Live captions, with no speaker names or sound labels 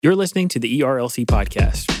You're listening to the ERLC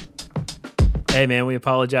podcast. Hey man, we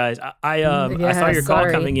apologize. I saw your call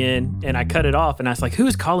coming in and I cut it off and I was like,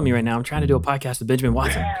 who's calling me right now? I'm trying to do a podcast with Benjamin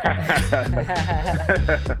Watson. Yeah,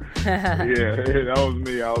 that was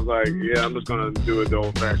me. I was like, yeah, I'm just going to do it the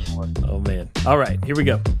old-fashioned way. Oh man. All right, here we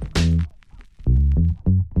go.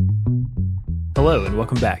 Hello and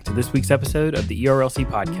welcome back to this week's episode of the ERLC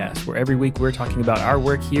podcast, where every week we're talking about our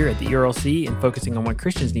work here at the ERLC and focusing on what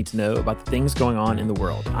Christians need to know about the things going on in the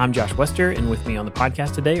world. I'm Josh Wester, and with me on the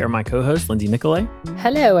podcast today are my co-hosts Lindsay Nicolay.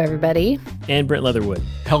 Hello, everybody. And Brent Leatherwood.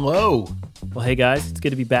 Hello. Well, hey guys, it's good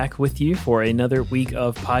to be back with you for another week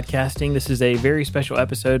of podcasting. This is a very special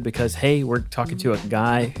episode because, hey, we're talking to a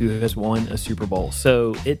guy who has won a Super Bowl.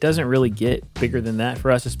 So it doesn't really get bigger than that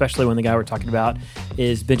for us, especially when the guy we're talking about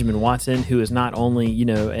is Benjamin Watson, who is not only,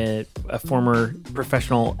 a former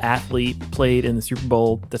professional athlete, played in the Super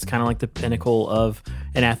Bowl. That's kind of like the pinnacle of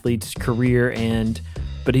an athlete's career,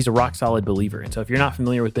 but he's a rock-solid believer. And so if you're not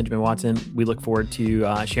familiar with Benjamin Watson, we look forward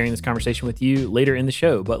to sharing this conversation with you later in the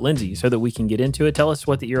show. But Lindsay, so that we can get into it, tell us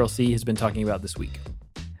what the ERLC has been talking about this week.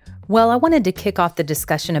 Well, I wanted to kick off the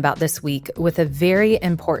discussion about this week with a very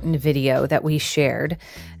important video that we shared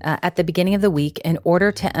at the beginning of the week in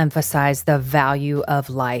order to emphasize the value of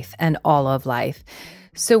life and all of life.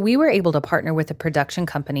 So we were able to partner with a production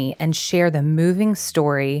company and share the moving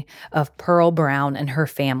story of Pearl Brown and her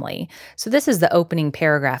family. So this is the opening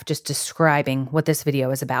paragraph just describing what this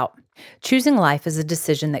video is about. Choosing life is a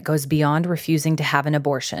decision that goes beyond refusing to have an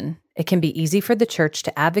abortion. It can be easy for the church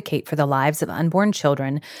to advocate for the lives of unborn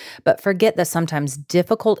children, but forget the sometimes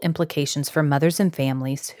difficult implications for mothers and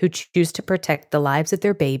families who choose to protect the lives of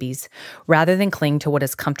their babies rather than cling to what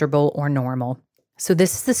is comfortable or normal. So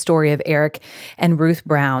this is the story of Eric and Ruth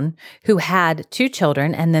Brown, who had two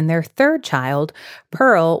children, and then their third child,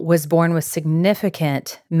 Pearl, was born with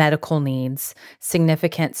significant medical needs,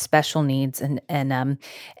 significant special needs, and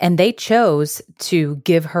they chose to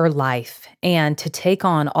give her life and to take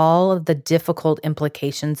on all of the difficult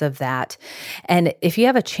implications of that. And if you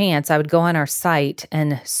have a chance, I would go on our site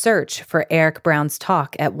and search for Eric Brown's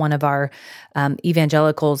talk at one of our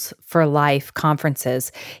Evangelicals for Life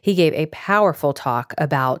conferences. He gave a powerful talk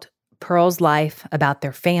about Pearl's life, about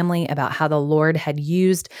their family, about how the Lord had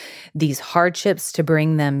used these hardships to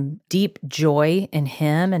bring them deep joy in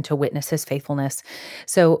Him and to witness His faithfulness.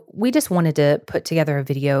 So we just wanted to put together a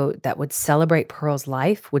video that would celebrate Pearl's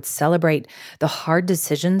life, would celebrate the hard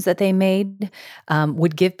decisions that they made,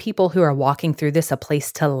 would give people who are walking through this a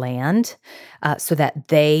place to land so that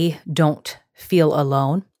they don't feel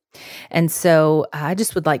alone. And so I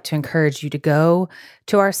just would like to encourage you to go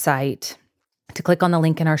to our site, to click on the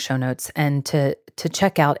link in our show notes, and to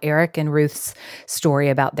check out Eric and Ruth's story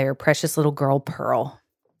about their precious little girl, Pearl.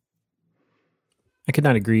 I could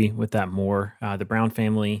not agree with that more. The Brown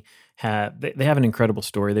family they have an incredible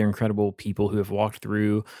story. They're incredible people who have walked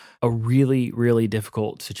through a really, really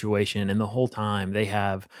difficult situation. And the whole time they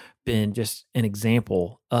have been just an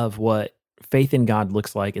example of what faith in God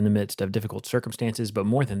looks like in the midst of difficult circumstances. But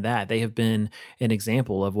more than that, they have been an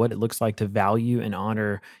example of what it looks like to value and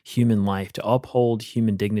honor human life, to uphold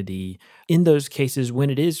human dignity in those cases when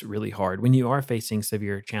it is really hard, when you are facing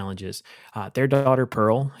severe challenges. Their daughter,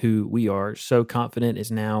 Pearl, who we are so confident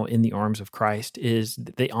is now in the arms of Christ,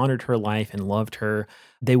 they honored her life and loved her.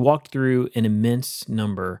 They walked through an immense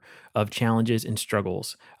number of challenges and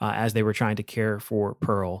struggles as they were trying to care for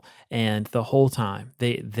Pearl. And the whole time,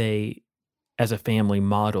 they as a family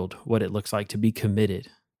modeled what it looks like to be committed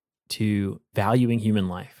to valuing human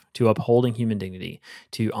life, to upholding human dignity,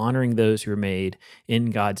 to honoring those who are made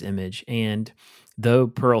in God's image. And though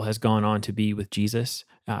Pearl has gone on to be with Jesus,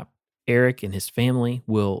 Eric and his family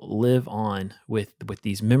will live on with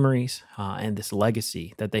these memories and this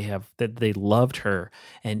legacy that they loved her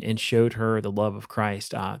and showed her the love of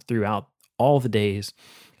Christ throughout all the days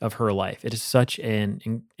of her life. It is such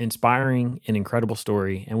an inspiring and incredible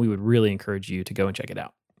story, and we would really encourage you to go and check it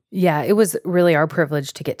out. Yeah, it was really our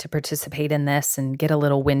privilege to get to participate in this and get a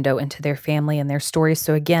little window into their family and their stories.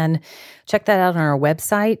 So again, check that out on our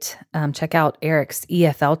website. Check out Eric's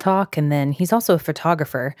EFL talk, and then he's also a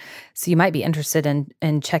photographer, so you might be interested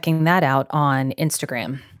in checking that out on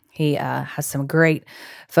Instagram. He has some great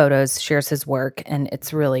photos, shares his work, and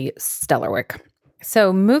it's really stellar work.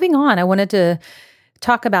 So moving on, I wanted to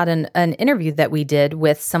talk about an interview that we did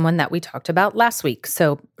with someone that we talked about last week.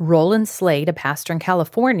 So Roland Slade, a pastor in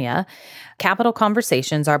California, Capital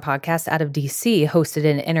Conversations, our podcast out of DC, hosted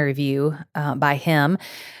an interview by him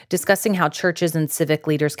discussing how churches and civic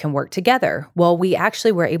leaders can work together. Well, we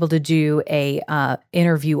actually were able to do a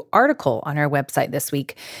interview article on our website this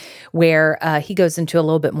week where he goes into a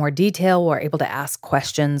little bit more detail. We're able to ask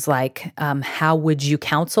questions like, how would you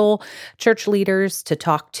counsel church leaders to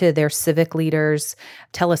talk to their civic leaders?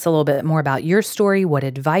 Tell us a little bit more about your story. What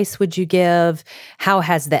advice would you give? How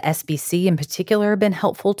has the SBC in particular been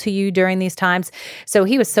helpful to you during these times? So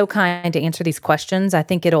he was so kind to answer these questions. I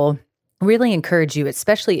think it'll really encourage you,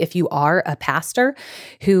 especially if you are a pastor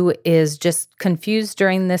who is just confused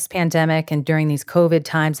during this pandemic and during these COVID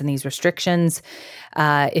times and these restrictions.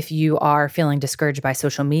 If you are feeling discouraged by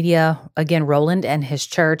social media, again, Roland and his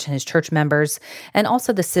church members, and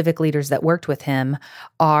also the civic leaders that worked with him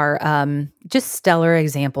are just stellar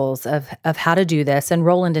examples of how to do this, and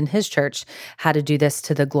Roland and his church, how to do this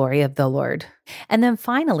to the glory of the Lord. And then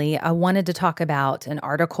finally, I wanted to talk about an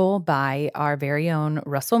article by our very own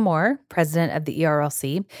Russell Moore, president of the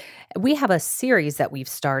ERLC. We have a series that we've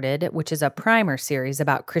started, which is a primer series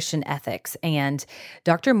about Christian ethics. And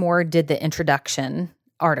Dr. Moore did the introduction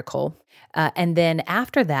article. And then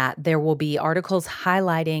after that, there will be articles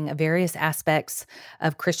highlighting various aspects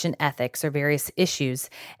of Christian ethics or various issues.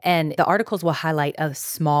 And the articles will highlight a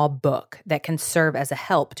small book that can serve as a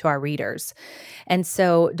help to our readers. And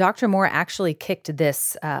so Dr. Moore actually kicked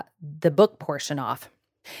the book portion off.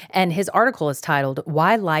 And his article is titled,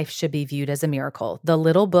 Why Life Should Be Viewed as a Miracle, the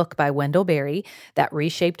little book by Wendell Berry that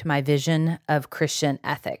reshaped my vision of Christian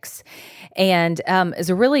ethics. And it's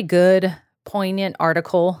a really good, poignant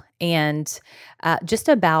article and just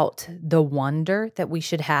about the wonder that we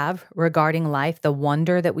should have regarding life, the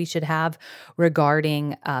wonder that we should have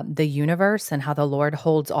regarding the universe and how the Lord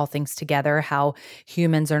holds all things together, how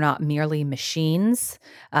humans are not merely machines,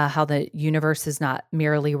 how the universe is not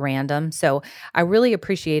merely random. So I really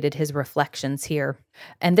appreciated his reflections here.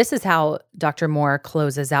 And this is how Dr. Moore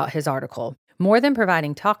closes out his article. More than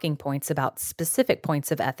providing talking points about specific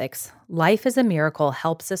points of ethics, Life as a Miracle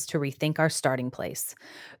helps us to rethink our starting place.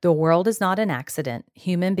 The world is not an accident.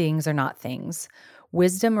 Human beings are not things.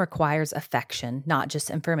 Wisdom requires affection, not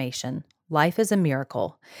just information. Life is a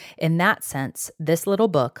miracle. In that sense, this little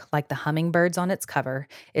book, like the hummingbirds on its cover,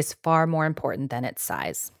 is far more important than its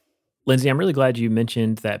size. Lindsay, I'm really glad you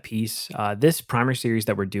mentioned that piece. This primer series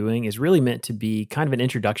that we're doing is really meant to be kind of an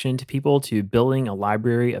introduction to people to building a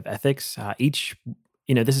library of ethics.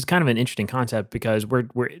 This is kind of an interesting concept because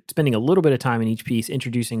we're spending a little bit of time in each piece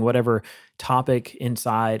introducing whatever topic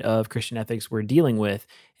inside of Christian ethics we're dealing with.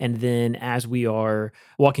 And then as we are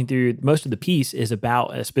walking through, most of the piece is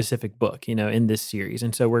about a specific book, in this series.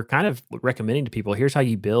 And so we're kind of recommending to people, here's how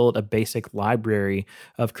you build a basic library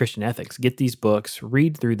of Christian ethics. Get these books,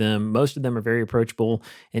 read through them. Most of them are very approachable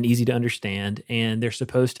and easy to understand. And they're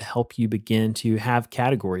supposed to help you begin to have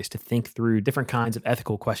categories to think through different kinds of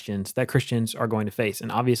ethical questions that Christians are going to face.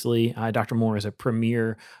 And obviously, Dr. Moore is a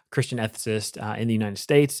premier Christian ethicist in the United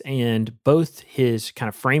States, and both his kind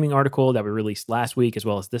of framing article that we released last week, as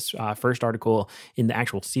well as this first article in the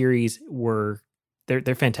actual series,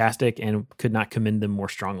 they're fantastic, and could not commend them more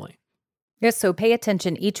strongly. Yes, so pay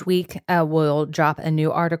attention. Each week, we'll drop a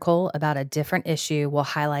new article about a different issue. We'll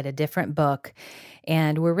highlight a different book.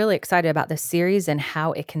 And we're really excited about this series and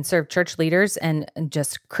how it can serve church leaders and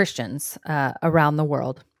just Christians around the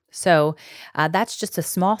world. So that's just a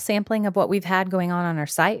small sampling of what we've had going on our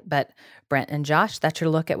site. But Brent and Josh, that's your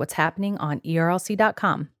look at what's happening on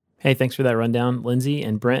ERLC.com. Hey, thanks for that rundown, Lindsay.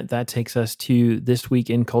 And Brent, that takes us to This Week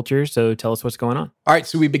in Culture. So tell us what's going on. All right,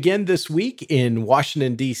 so we begin this week in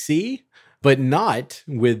Washington, D.C., but not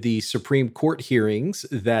with the Supreme Court hearings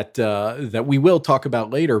that we will talk about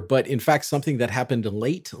later, but in fact, something that happened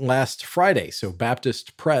late last Friday. So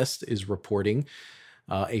Baptist Press is reporting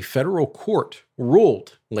a federal court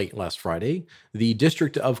ruled late last Friday the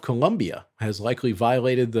District of Columbia has likely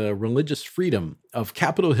violated the religious freedom of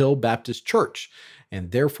Capitol Hill Baptist Church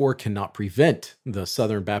and therefore cannot prevent the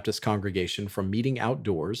Southern Baptist congregation from meeting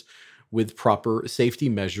outdoors with proper safety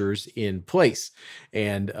measures in place.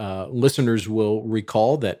 And listeners will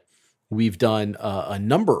recall that we've done a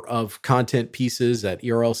number of content pieces at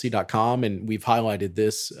ERLC.com, and we've highlighted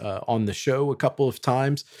this on the show a couple of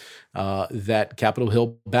times, that Capitol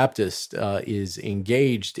Hill Baptist is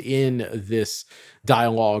engaged in this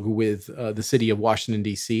dialogue with the city of Washington,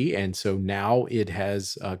 D.C., and so now it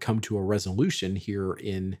has come to a resolution here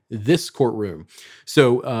in this courtroom.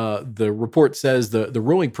 So the report says the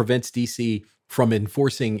ruling prevents D.C. from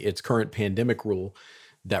enforcing its current pandemic rule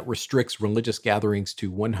that restricts religious gatherings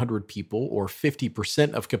to 100 people or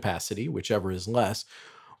 50% of capacity, whichever is less,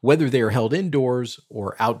 whether they are held indoors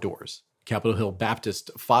or outdoors. Capitol Hill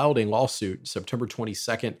Baptist filed a lawsuit September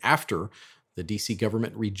 22nd after the D.C.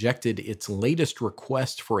 government rejected its latest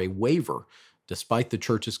request for a waiver, despite the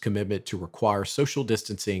church's commitment to require social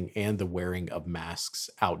distancing and the wearing of masks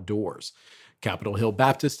outdoors. Capitol Hill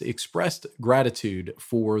Baptist expressed gratitude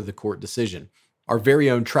for the court decision. Our very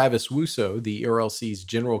own Travis Wuso, the ERLC's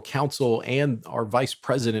general counsel and our vice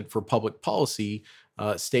president for public policy,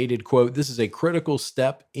 stated, quote, "This is a critical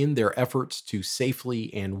step in their efforts to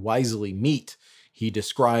safely and wisely meet." He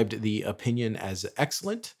described the opinion as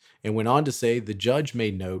excellent and went on to say the judge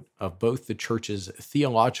made note of both the church's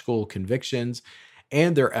theological convictions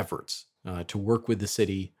and their efforts to work with the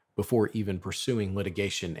city before even pursuing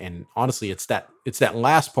litigation. And honestly, it's that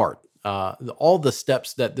last part, all the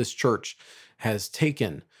steps that this church has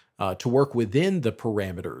taken to work within the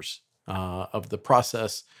parameters of the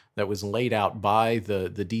process that was laid out by the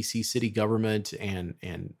DC city government and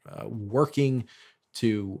working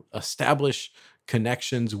to establish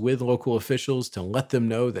connections with local officials to let them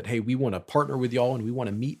know that, hey, we want to partner with y'all and we want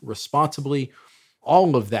to meet responsibly.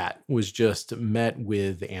 All of that was just met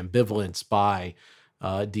with ambivalence by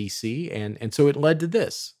DC. And so it led to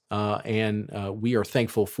this. And we are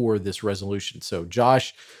thankful for this resolution. So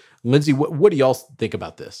Josh, Lindsay, what do y'all think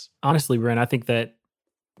about this? Honestly, Brent, I think that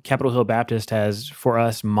Capitol Hill Baptist has, for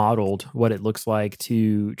us, modeled what it looks like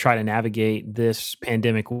to try to navigate this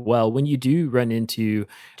pandemic well. When you do run into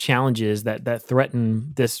challenges that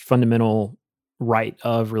threaten this fundamental right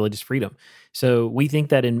of religious freedom. So we think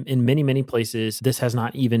that in many, many places, this has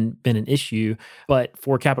not even been an issue. But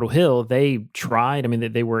for Capitol Hill, they tried. I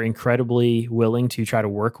mean, they were incredibly willing to try to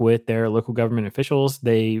work with their local government officials.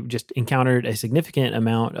 They just encountered a significant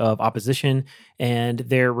amount of opposition, and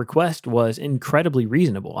their request was incredibly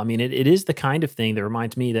reasonable. I mean, it is the kind of thing that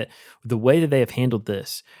reminds me that the way that they have handled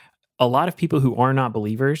this, a lot of people who are not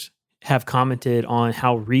believers have commented on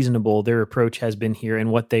how reasonable their approach has been here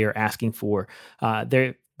and what they are asking for.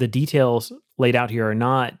 The details laid out here are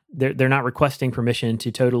not, they're not requesting permission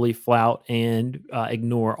to totally flout and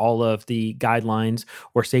ignore all of the guidelines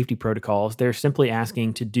or safety protocols. They're simply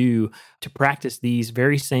asking to practice these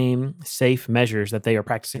very same safe measures that they are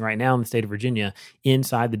practicing right now in the state of Virginia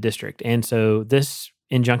inside the district. And so this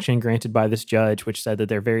injunction granted by this judge, which said that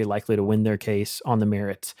they're very likely to win their case on the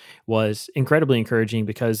merits, was incredibly encouraging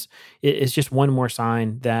because it's just one more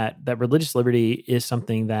sign that religious liberty is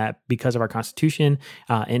something that, because of our Constitution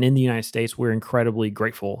and in the United States, we're incredibly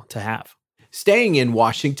grateful to have. Staying in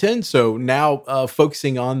Washington, so now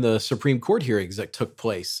focusing on the Supreme Court hearings that took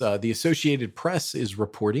place, the Associated Press is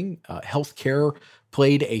reporting healthcare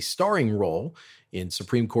played a starring role in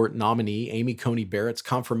Supreme Court nominee Amy Coney Barrett's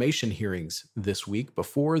confirmation hearings this week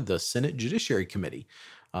before the Senate Judiciary Committee,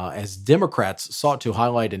 as Democrats sought to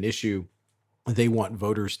highlight an issue they want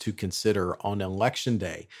voters to consider on Election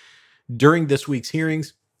Day. During this week's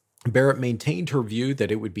hearings, Barrett maintained her view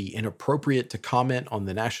that it would be inappropriate to comment on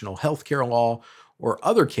the national healthcare law or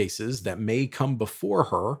other cases that may come before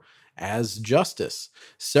her as justice.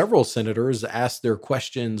 Several senators asked their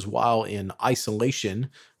questions while in isolation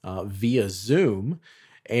via Zoom,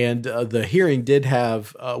 and the hearing did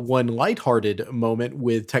have one lighthearted moment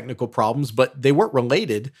with technical problems, but they weren't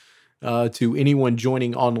related to anyone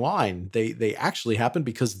joining online. They actually happened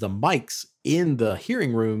because the mics in the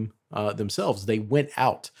hearing room themselves, they went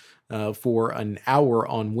out for an hour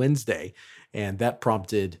on Wednesday, and that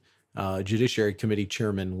prompted Judiciary Committee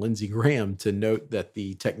Chairman Lindsey Graham to note that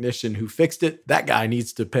the technician who fixed it, that guy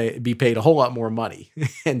needs to be paid a whole lot more money.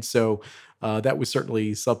 And so that was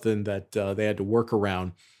certainly something that they had to work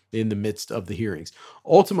around in the midst of the hearings.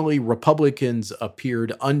 Ultimately, Republicans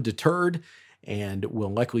appeared undeterred and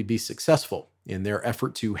will likely be successful in their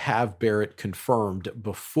effort to have Barrett confirmed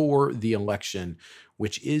before the election,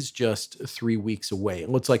 which is just 3 weeks away. It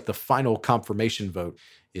looks like the final confirmation vote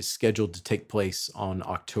is scheduled to take place on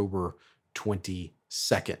October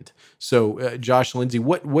 22nd. So, Josh, Lindsay,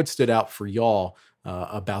 what stood out for y'all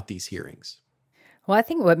about these hearings? Well, I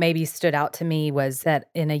think what maybe stood out to me was that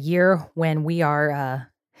in a year when we are,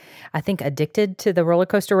 I think, addicted to the roller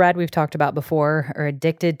coaster ride we've talked about before, or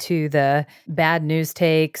addicted to the bad news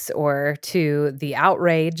takes or to the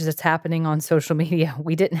outrage that's happening on social media,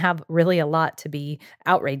 we didn't have really a lot to be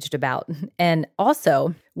outraged about. And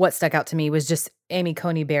also, what stuck out to me was just Amy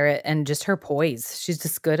Coney Barrett and just her poise. She's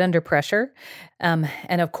just good under pressure. And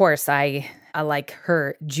of course, I like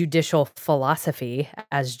her judicial philosophy,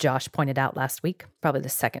 as Josh pointed out last week. Probably the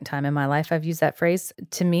second time in my life I've used that phrase.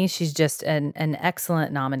 To me, she's just an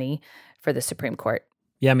excellent nominee for the Supreme Court.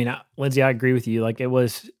 Yeah, I mean, Lindsay, I agree with you. Like, it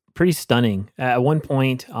was pretty stunning. At one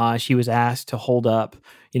point, she was asked to hold up,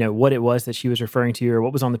 what it was that she was referring to or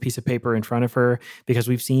what was on the piece of paper in front of her, because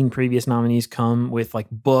we've seen previous nominees come with like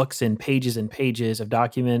books and pages of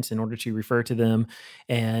documents in order to refer to them.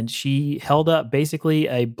 And she held up basically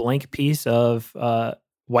a blank piece of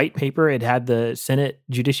white paper. It had the Senate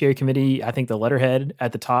Judiciary Committee, I think the letterhead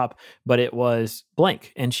at the top, but it was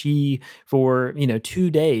blank. And she, for 2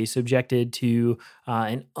 days, subjected to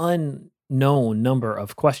an unknown number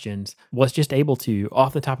of questions, was just able to,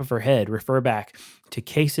 off the top of her head, refer back to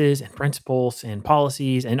cases and principles and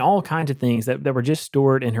policies and all kinds of things that were just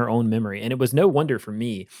stored in her own memory. And it was no wonder for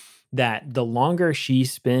me that the longer she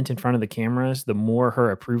spent in front of the cameras, the more her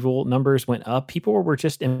approval numbers went up. People were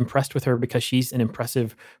just impressed with her because she's an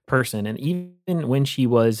impressive person. And even when she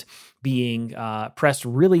was being pressed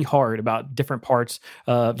really hard about different parts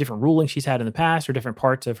of different rulings she's had in the past or different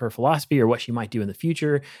parts of her philosophy or what she might do in the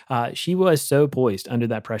future, she was so poised under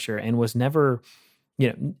that pressure and was never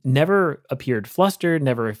appeared flustered,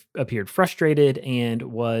 never appeared frustrated, and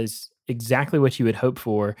was exactly what you would hope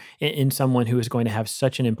for in someone who is going to have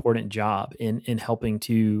such an important job in helping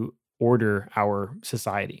to order our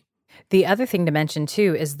society. The other thing to mention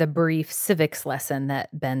too is the brief civics lesson that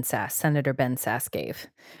Senator Ben Sasse gave,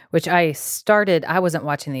 which I wasn't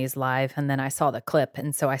watching these live, and then I saw the clip.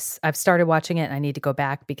 And so I've started watching it and I need to go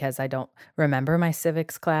back because I don't remember my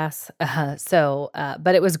civics class.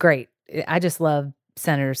 But it was great. I just love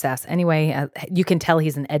Senator Sasse. Anyway, you can tell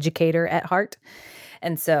he's an educator at heart.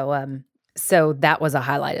 And so that was a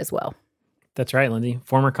highlight as well. That's right, Lindsay.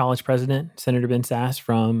 Former college president, Senator Ben Sasse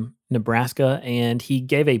from Nebraska. And he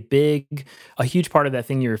gave a huge part of that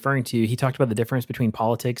thing you're referring to. He talked about the difference between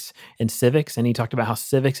politics and civics. And he talked about how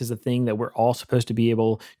civics is a thing that we're all supposed to be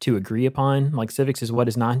able to agree upon. Like, civics is what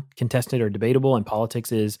is not contested or debatable, and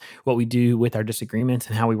politics is what we do with our disagreements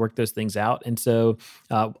and how we work those things out. And so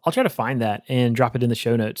I'll try to find that and drop it in the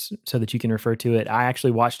show notes so that you can refer to it. I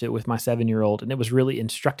actually watched it with my 7-year-old, and it was really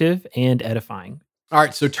instructive and edifying. All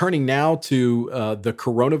right, so turning now to the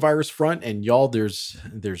coronavirus front, and y'all, there's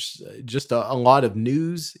just a lot of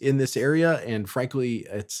news in this area, and frankly,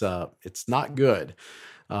 it's not good.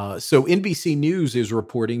 So NBC News is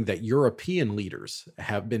reporting that European leaders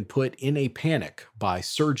have been put in a panic by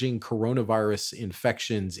surging coronavirus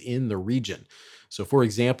infections in the region. So, for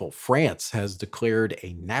example, France has declared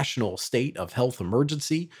a national state of health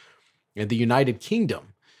emergency, and the United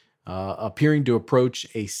Kingdom appearing to approach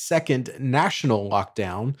a second national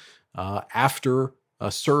lockdown after a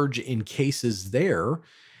surge in cases there.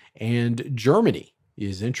 And Germany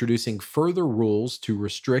is introducing further rules to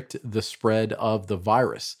restrict the spread of the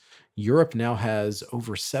virus. Europe now has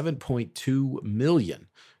over 7.2 million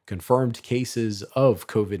confirmed cases of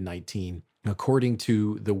COVID-19, according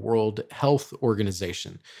to the World Health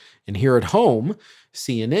Organization. And here at home,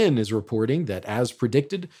 CNN is reporting that, as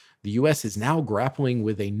predicted, the U.S. is now grappling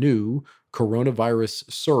with a new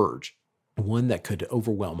coronavirus surge, one that could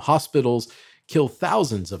overwhelm hospitals, kill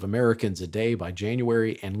thousands of Americans a day by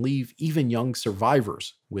January, and leave even young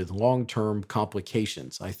survivors with long-term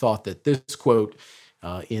complications. I thought that this quote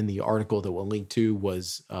in the article that we'll link to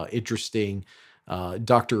was interesting.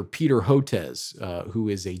 Dr. Peter Hotez, who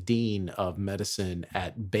is a dean of medicine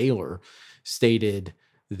at Baylor, stated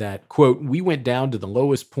that, quote, "We went down to the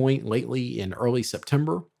lowest point lately in early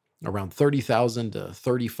September, around 30,000 to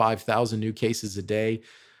 35,000 new cases a day.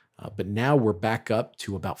 But now we're back up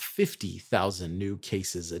to about 50,000 new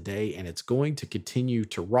cases a day, and it's going to continue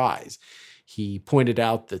to rise." He pointed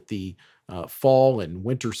out that the fall and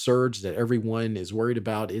winter surge that everyone is worried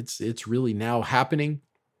about, it's really now happening.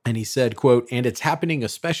 And he said, quote, "And it's happening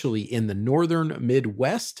especially in the northern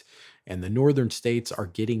Midwest, and the northern states are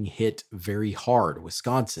getting hit very hard.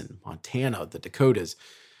 Wisconsin, Montana, the Dakotas.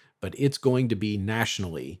 But it's going to be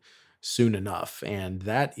nationally soon enough." And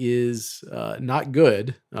that is not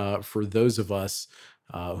good for those of us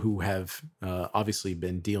who have obviously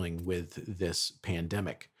been dealing with this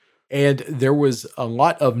pandemic. And there was a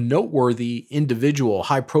lot of noteworthy individual,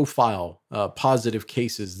 high-profile positive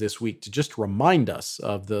cases this week to just remind us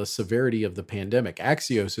of the severity of the pandemic.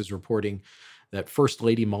 Axios is reporting that First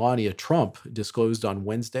Lady Melania Trump disclosed on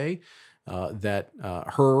Wednesday that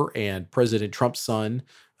her and President Trump's son,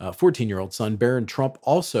 14-year-old son, Barron Trump,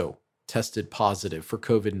 also tested positive for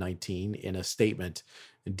COVID-19 in a statement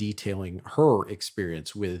detailing her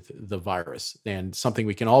experience with the virus. And something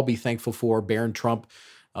we can all be thankful for, Barron Trump,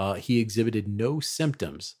 he exhibited no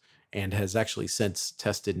symptoms and has actually since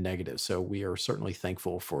tested negative. So we are certainly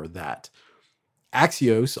thankful for that.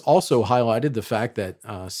 Axios also highlighted the fact that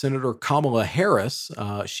Senator Kamala Harris,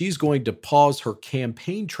 she's going to pause her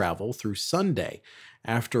campaign travel through Sunday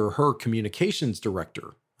after her communications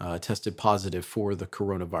director tested positive for the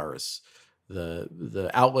coronavirus.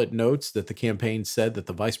 The outlet notes that the campaign said that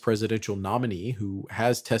the vice presidential nominee, who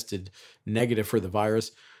has tested negative for the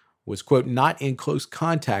virus, was, quote, not in close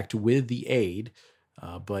contact with the aide,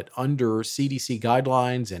 but under CDC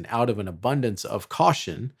guidelines and out of an abundance of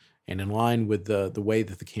caution and in line with the way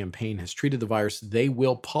that the campaign has treated the virus, they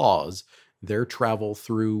will pause their travel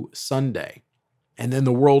through Sunday. And then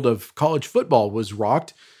the world of college football was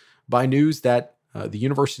rocked by news that the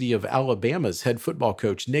University of Alabama's head football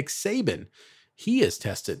coach, Nick Saban, he has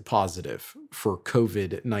tested positive for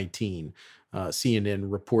COVID-19,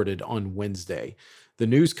 CNN reported on Wednesday. The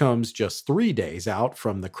news comes just 3 days out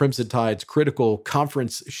from the Crimson Tide's critical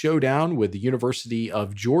conference showdown with the University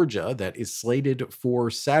of Georgia that is slated for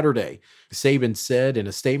Saturday. Saban said in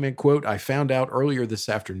a statement, quote, "I found out earlier this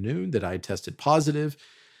afternoon that I had tested positive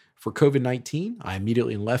for COVID-19. I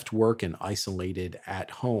immediately left work and isolated at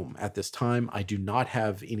home. At this time, I do not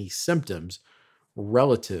have any symptoms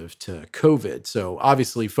relative to COVID." So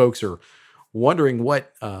obviously, folks are wondering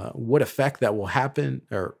what effect that will happen,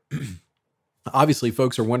 or obviously,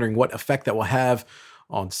 folks are wondering what effect that will have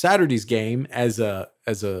on Saturday's game. As a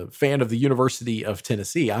fan of the University of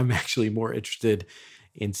Tennessee, I'm actually more interested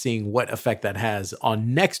in seeing what effect that has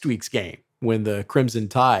on next week's game when the Crimson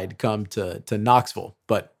Tide come to Knoxville.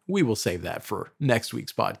 But we will save that for next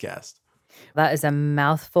week's podcast. That is a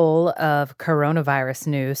mouthful of coronavirus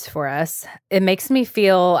news for us. It makes me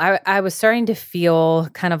feel, I was starting to feel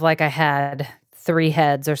kind of like I had three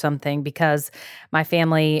heads or something, because my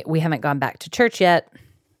family, we haven't gone back to church yet,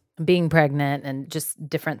 being pregnant and just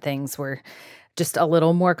different things. We're just a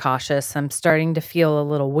little more cautious. I'm starting to feel a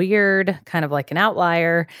little weird, kind of like an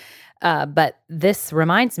outlier. But this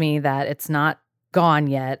reminds me that it's not gone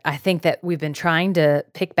yet. I think that we've been trying to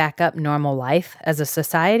pick back up normal life as a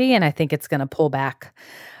society, and I think it's going to pull back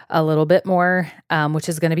a little bit more, which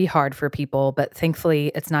is going to be hard for people, but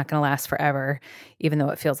thankfully it's not going to last forever, even though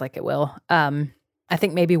it feels like it will. I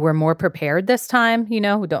think maybe we're more prepared this time,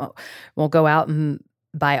 we'll go out and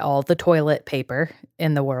buy all the toilet paper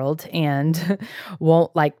in the world and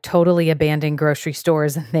won't totally abandon grocery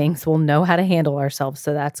stores and things. We'll know how to handle ourselves,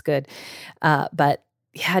 so that's good. But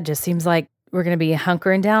yeah, it just seems like we're going to be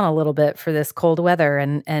hunkering down a little bit for this cold weather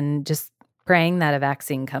and just praying that a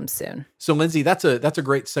vaccine comes soon. So, Lindsay, that's a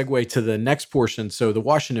great segue to the next portion. So the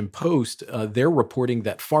Washington Post, they're reporting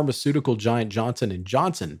that pharmaceutical giant Johnson &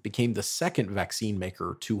 Johnson became the second vaccine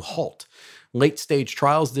maker to halt late-stage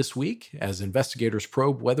trials this week as investigators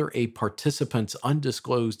probe whether a participant's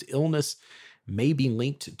undisclosed illness may be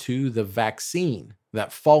linked to the vaccine.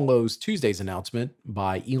 That follows Tuesday's announcement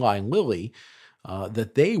by Eli Lilly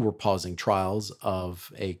that they were pausing trials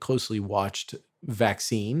of a closely watched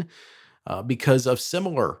vaccine because of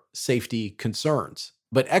similar safety concerns.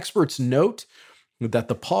 But experts note that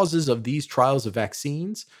the pauses of these trials of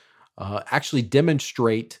vaccines actually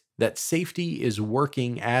demonstrate that safety is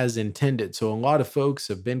working as intended. So a lot of folks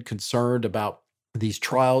have been concerned about these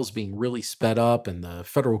trials being really sped up and the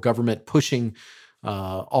federal government pushing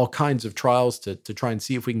all kinds of trials to try and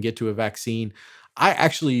see if we can get to a vaccine. I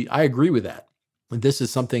agree with that. This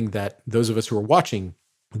is something that those of us who are watching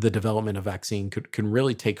the development of vaccine can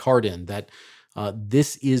really take heart in, that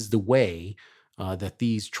this is the way that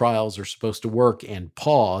these trials are supposed to work, and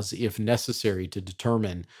pause if necessary to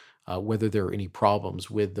determine whether there are any problems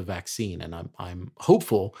with the vaccine. And I'm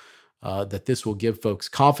hopeful that this will give folks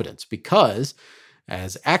confidence, because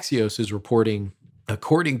as Axios is reporting,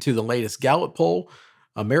 according to the latest Gallup poll,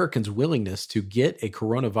 Americans' willingness to get a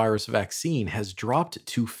coronavirus vaccine has dropped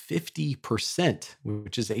to 50%,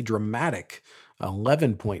 which is a dramatic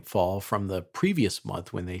 11-point fall from the previous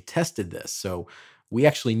month when they tested this. So we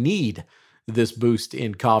actually need this boost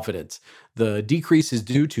in confidence. The decrease is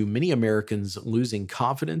due to many Americans losing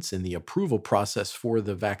confidence in the approval process for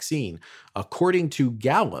the vaccine. According to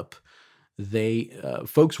Gallup,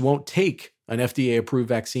 folks won't take an FDA-approved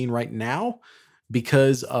vaccine right now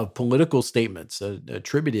because of political statements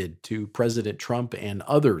attributed to President Trump and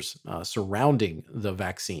others surrounding the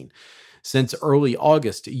vaccine. Since early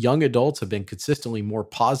August, young adults have been consistently more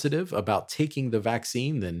positive about taking the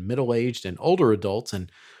vaccine than middle-aged and older adults.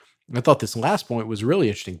 And I thought this last point was really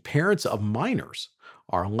interesting. Parents of minors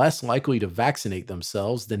are less likely to vaccinate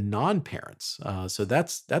themselves than non-parents. So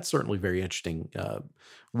that's certainly very interesting.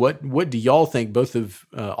 What do y'all think?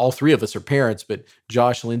 All three of us are parents, but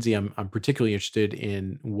Josh, Lindsay, I'm particularly interested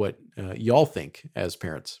in what y'all think as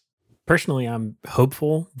parents. Personally, I'm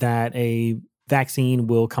hopeful that a vaccine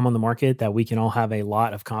will come on the market that we can all have a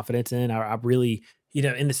lot of confidence in. I really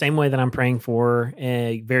In the same way that I'm praying for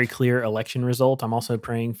a very clear election result, I'm also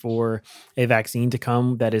praying for a vaccine to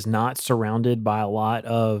come that is not surrounded by a lot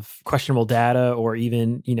of questionable data or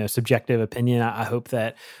even, subjective opinion. I hope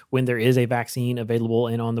that when there is a vaccine available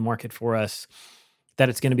and on the market for us, that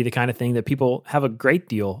it's going to be the kind of thing that people have a great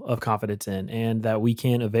deal of confidence in and that we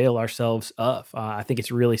can avail ourselves of. I think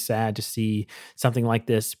it's really sad to see something like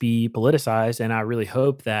this be politicized, and I really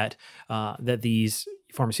hope that these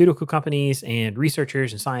pharmaceutical companies and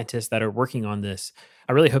researchers and scientists that are working on this,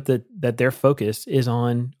 I really hope that their focus is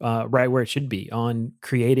on right where it should be, on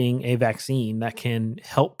creating a vaccine that can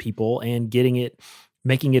help people and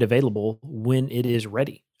making it available when it is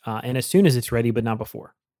ready, and as soon as it's ready, but not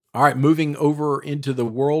before. All right, moving over into the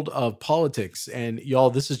world of politics. And y'all,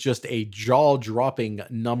 this is just a jaw-dropping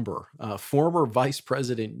number. Former Vice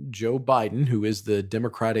President Joe Biden, who is the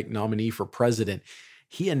Democratic nominee for president,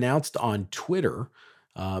 he announced on Twitter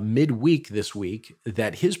midweek this week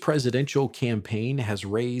that his presidential campaign has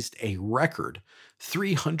raised a record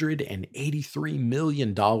 $383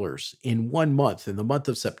 million in 1 month, in the month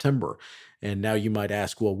of September. And now you might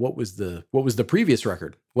ask, well, what was the previous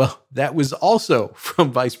record? Well, that was also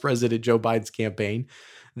from Vice President Joe Biden's campaign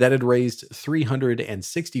that had raised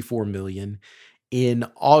 $364 million in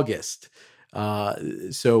August.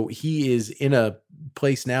 So he is in a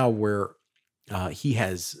place now where he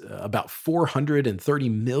has about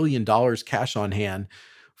 $430 million cash on hand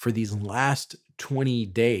for these last 20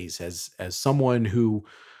 days. As someone who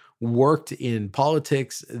worked in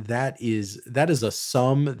politics, that is a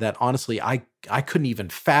sum that honestly I couldn't even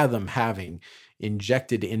fathom having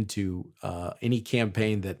injected into any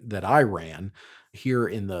campaign that I ran here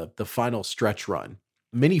in the final stretch run.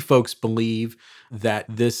 Many folks believe that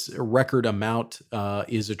this record amount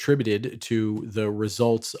is attributed to the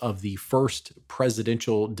results of the first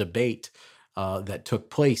presidential debate that took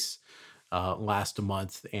place last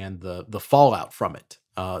month and the fallout from it.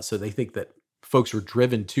 So they think that folks were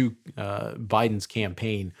driven to Biden's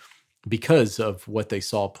campaign because of what they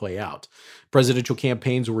saw play out. Presidential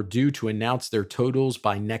campaigns were due to announce their totals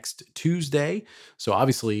by next Tuesday. So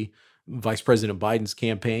obviously, Vice President Biden's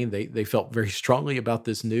campaign, they felt very strongly about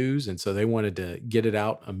this news, and so they wanted to get it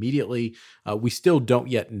out immediately. We still don't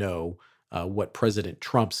yet know what President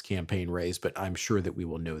Trump's campaign raised, but I'm sure that we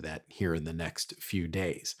will know that here in the next few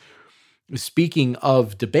days. Speaking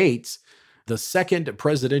of debates, the second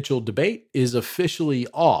presidential debate is officially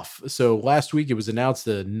off. So last week it was announced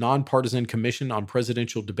the Nonpartisan Commission on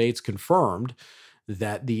Presidential Debates confirmed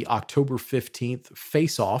that the October 15th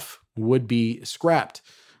face-off would be scrapped.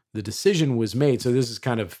 The decision was made. So this is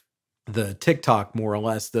kind of the TikTok, more or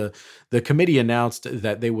less. The committee announced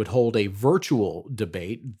that they would hold a virtual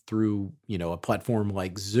debate through, a platform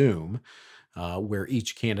like Zoom, where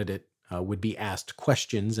each candidate would be asked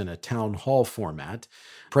questions in a town hall format.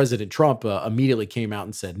 President Trump immediately came out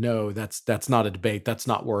and said, no, that's not a debate. That's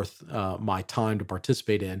not worth my time to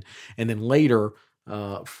participate in. And then later,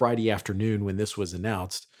 Friday afternoon, when this was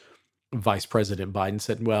announced, Vice President Biden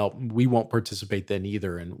said, well, we won't participate then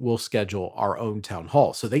either, and we'll schedule our own town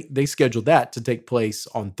hall. So they scheduled that to take place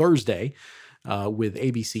on Thursday with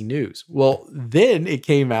ABC News. Well, then it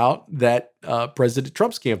came out that President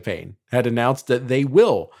Trump's campaign had announced that they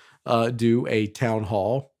will do a town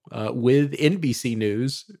hall with NBC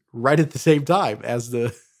News right at the same time as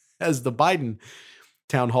the Biden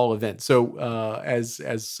town hall event. So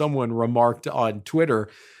as someone remarked on Twitter,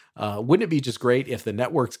 wouldn't it be just great if the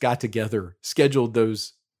networks got together, scheduled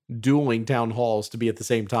those dueling town halls to be at the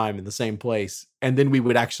same time in the same place, and then we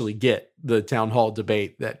would actually get the town hall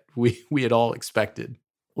debate that we had all expected?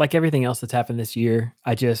 Like everything else that's happened this year,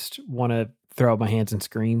 I just want to throw up my hands and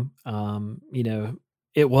scream.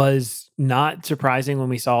 It was not surprising when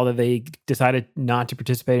we saw that they decided not to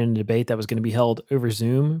participate in a debate that was going to be held over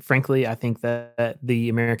Zoom. Frankly, I think that the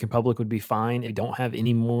American public would be fine if they don't have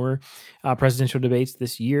any more presidential debates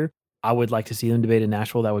this year. I would like to see them debate in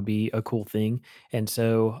Nashville. That would be a cool thing. And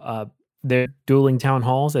so they're dueling town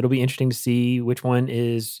halls. It'll be interesting to see which one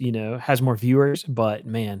has more viewers. But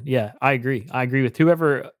man, yeah, I agree. I agree with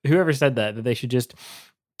whoever said that they should just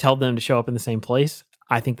tell them to show up in the same place.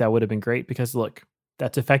 I think that would have been great because look,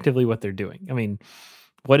 that's effectively what they're doing. I mean,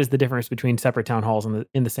 what is the difference between separate town halls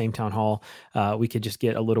in the same town hall? We could just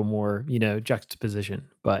get a little more, juxtaposition,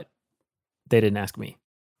 but they didn't ask me.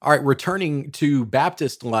 All right, returning to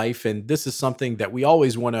Baptist life, and this is something that we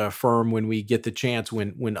always want to affirm when we get the chance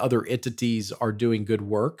when other entities are doing good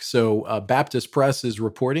work. So Baptist Press is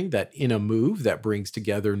reporting that in a move that brings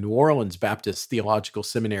together New Orleans Baptist Theological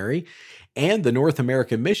Seminary and the North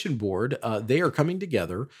American Mission Board, they are coming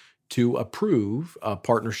together to approve a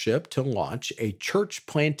partnership to launch a church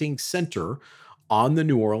planting center on the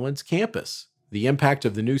New Orleans campus. The impact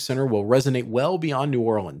of the new center will resonate well beyond New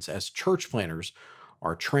Orleans as church planners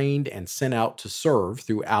are trained and sent out to serve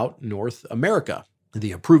throughout North America.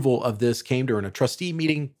 The approval of this came during a trustee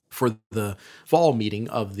meeting for the fall meeting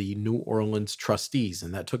of the New Orleans trustees,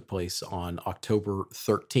 and that took place on October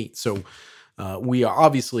 13th. So we are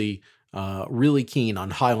obviously really keen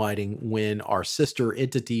on highlighting when our sister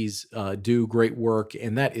entities do great work,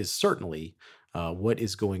 and that is certainly what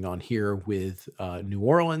is going on here with New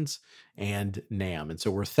Orleans and NAM. And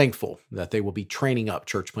so we're thankful that they will be training up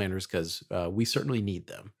church planners because we certainly need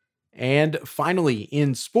them. And finally,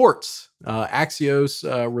 in sports, Axios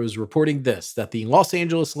was reporting this, that the Los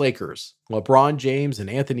Angeles Lakers, LeBron James and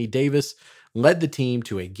Anthony Davis, led the team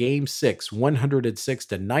to a Game 6,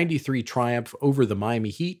 106-93 triumph over the Miami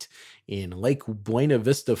Heat in Lake Buena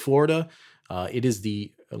Vista, Florida. It is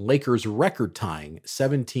the Lakers' record-tying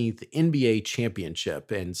 17th NBA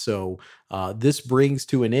championship. And so this brings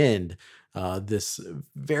to an end this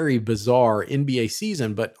very bizarre NBA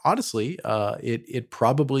season, but honestly, it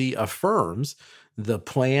probably affirms the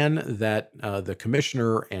plan that the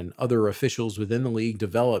commissioner and other officials within the league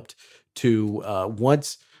developed to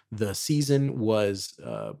once the season was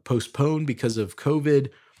postponed because of COVID,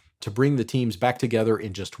 to bring the teams back together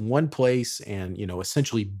in just one place and,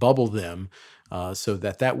 essentially bubble them so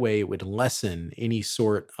that way it would lessen any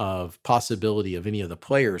sort of possibility of any of the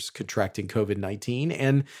players contracting COVID-19.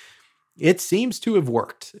 And it seems to have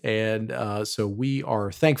worked. And so we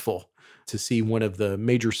are thankful to see one of the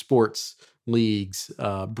major sports leagues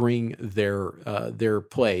bring their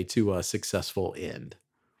play to a successful end.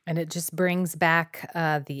 And it just brings back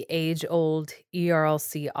the age-old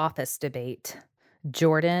ERLC office debate,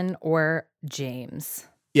 Jordan or James?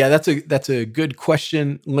 Yeah, that's a good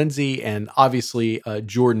question, Lindsay. And obviously,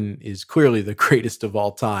 Jordan is clearly the greatest of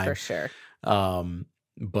all time. For sure.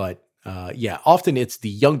 But often it's the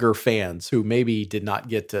younger fans who maybe did not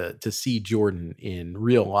get to see Jordan in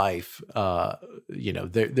real life.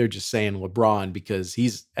 They're just saying LeBron because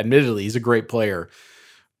he's a great player.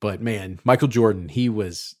 But man, Michael Jordan, he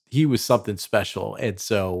was something special. And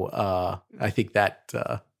so I think that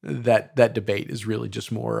debate is really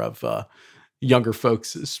just more of younger folks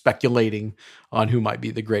speculating on who might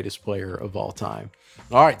be the greatest player of all time.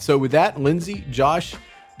 All right. So with that, Lindsay, Josh,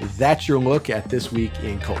 that's your look at this week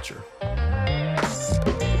in culture.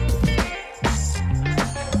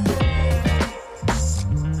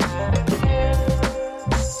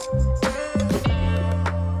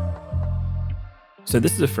 So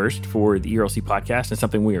this is a first for the ERLC podcast and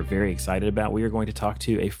something we are very excited about. We are going to talk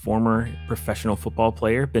to a former professional football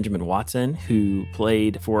player, Benjamin Watson, who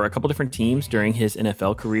played for a couple different teams during his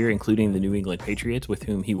NFL career, including the New England Patriots, with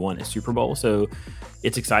whom he won a Super Bowl. So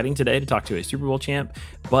it's exciting today to talk to a Super Bowl champ.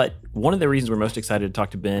 But one of the reasons we're most excited to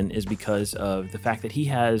talk to Ben is because of the fact that he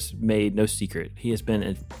has made no secret. He has been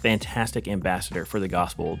a fantastic ambassador for the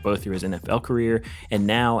gospel, both through his NFL career and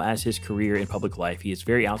now as his career in public life. He is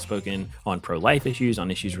very outspoken on pro-life issues, on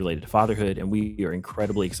issues related to fatherhood, and we are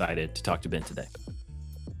incredibly excited to talk to Ben today.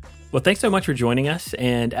 Well, thanks so much for joining us.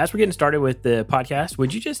 And as we're getting started with the podcast,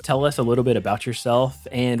 would you just tell us a little bit about yourself?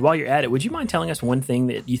 And while you're at it, would you mind telling us one thing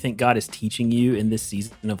that you think God is teaching you in this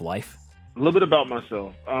season of life? A little bit about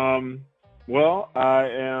myself. Well, I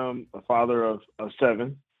am a father of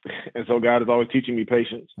 7. And so God is always teaching me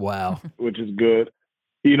patience. Wow. Which is good.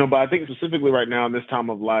 But I think specifically right now in this time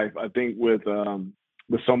of life, I think with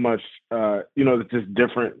so much, it's just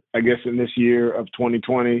different, I guess, in this year of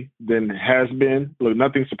 2020 than has been. Look,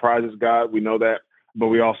 nothing surprises God. We know that. But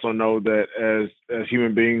we also know that as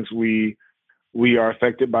human beings, we are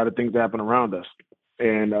affected by the things that happen around us.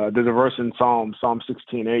 And there's a verse in Psalm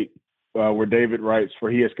 16:8, where David writes,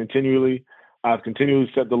 "For I've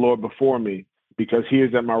continually set the Lord before me, because he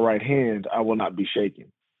is at my right hand, I will not be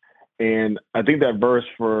shaken." And I think that verse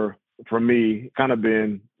for me kind of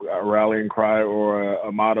been a rallying cry or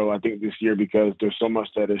a motto, I think, this year, because there's so much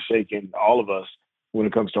that has shaken all of us when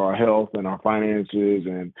it comes to our health and our finances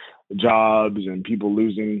and jobs and people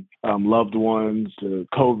losing loved ones to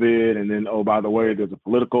COVID. And then, oh, by the way, there's a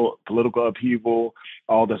political upheaval,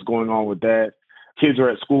 all that's going on with that. Kids are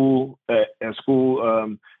at school,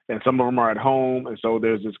 and some of them are at home. And so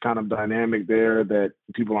there's this kind of dynamic there that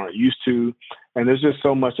people aren't used to. And there's just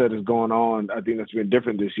so much that is going on. I think that's been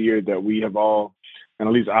different this year, that we have all, and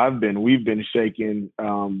at least we've been shaken,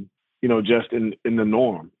 just in the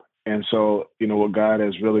norm. And so, what God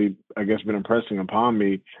has really, I guess, been impressing upon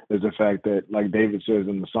me is the fact that, like David says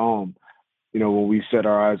in the Psalm, when we set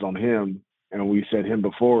our eyes on him and we set him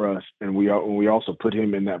before us, and we also put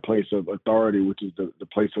him in that place of authority, which is the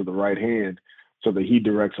place of the right hand, so that he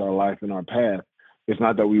directs our life and our path, It's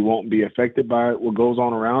not that we won't be affected by what goes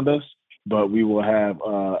on around us, but we will have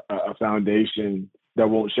a foundation that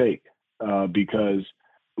won't shake because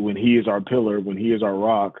when he is our pillar, when he is our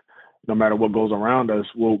rock, no matter what goes around us,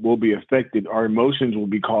 we'll be affected. Our emotions will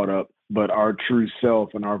be caught up, but our true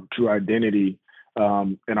self and our true identity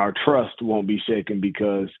and our trust won't be shaken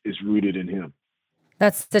because it's rooted in him.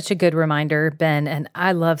 That's such a good reminder, Ben. And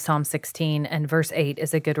I love Psalm 16, and verse 8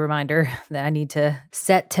 is a good reminder that I need to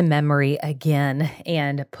set to memory again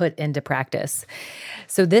and put into practice.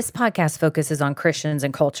 So this podcast focuses on Christians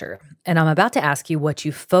and culture. And I'm about to ask you what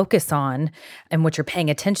you focus on and what you're paying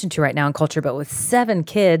attention to right now in culture, but with 7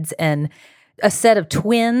 kids and a set of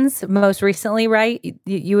twins most recently, right?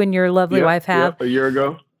 You and your lovely wife have. A year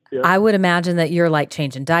ago. Yep. I would imagine that you're like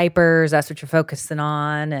changing diapers. That's what you're focusing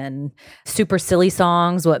on, and super silly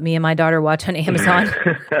songs, what me and my daughter watch on Amazon.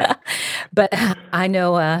 But I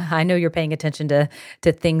know you're paying attention to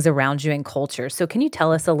things around you in culture. So can you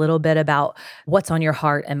tell us a little bit about what's on your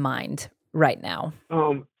heart and mind right now?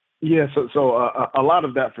 Yeah, so a lot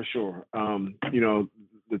of that for sure.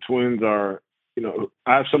 The twins are,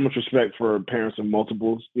 I have so much respect for parents of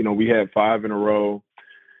multiples. We had 5 in a row,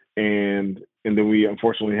 and then we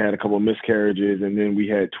unfortunately had a couple of miscarriages, and then we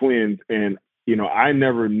had twins. And I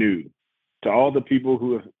never knew. To all the people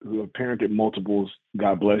who have parented multiples,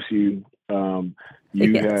 God bless you.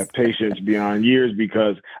 You have patience beyond years,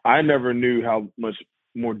 because I never knew how much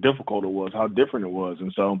more difficult it was, how different it was.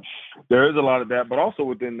 And so there is a lot of that, but also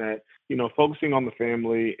within that, focusing on the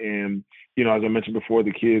family. And, as I mentioned before,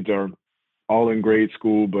 the kids are all in grade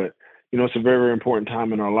school, but it's a very, very important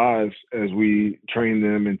time in our lives as we train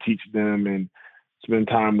them and teach them and spend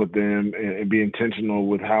time with them and be intentional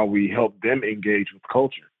with how we help them engage with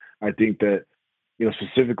culture. I think that,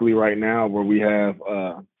 specifically right now where we have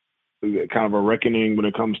kind of a reckoning when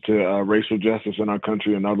it comes to racial justice in our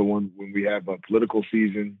country, another one when we have a political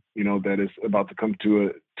season, that is about to come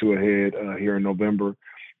to a head here in November,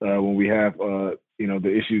 when we have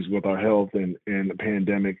the issues with our health and the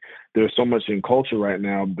pandemic. There's so much in culture right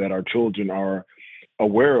now that our children are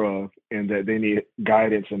aware of, and that they need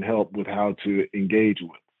guidance and help with how to engage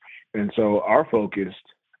with. And so our focus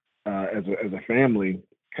as a family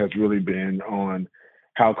has really been on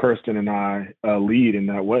how Kirsten and I lead in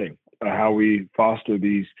that way, how we foster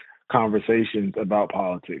these conversations about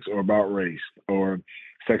politics or about race or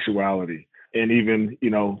sexuality. And even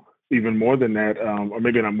more than that, or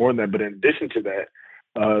maybe not more than that, but in addition to that,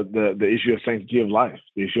 the issue of sanctity of life,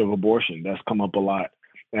 the issue of abortion, that's come up a lot.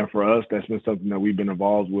 And for us, that's been something that we've been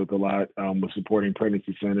involved with a lot, with supporting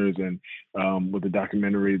pregnancy centers and with the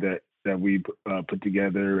documentary that we put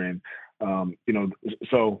together. And,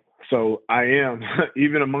 so I am,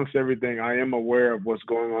 even amongst everything, I am aware of what's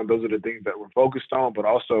going on. Those are the things that we're focused on, but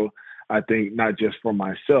also I think not just for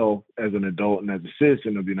myself as an adult and as a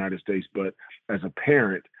citizen of the United States, but as a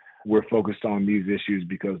parent, we're focused on these issues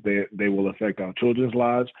because they will affect our children's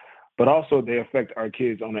lives, but also they affect our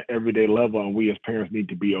kids on an everyday level. And we as parents need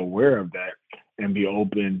to be aware of that and be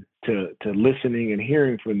open to listening and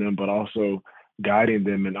hearing from them, but also guiding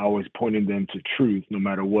them and always pointing them to truth, no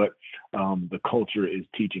matter what the culture is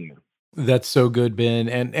teaching them. That's so good, Ben.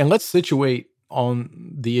 And let's situate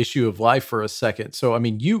on the issue of life for a second. So, I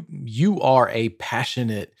mean, you are a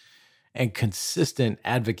passionate and consistent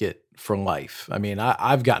advocate for life. I mean,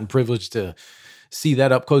 I've gotten privileged to see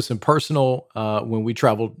that up close and personal when we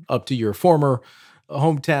traveled up to your former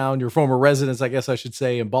hometown, your former residence, I guess I should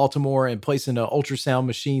say, in Baltimore, and placing an ultrasound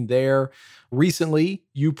machine there. Recently,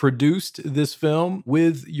 you produced this film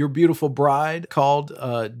with your beautiful bride called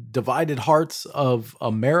Divided Hearts of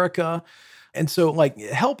America. And so,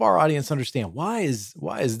 help our audience understand why is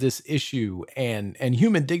this issue and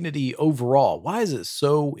human dignity overall, why is it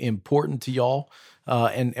so important to y'all?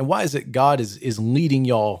 And why is it God is leading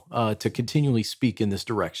y'all to continually speak in this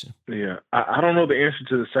direction? Yeah, I don't know the answer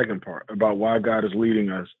to the second part about why God is leading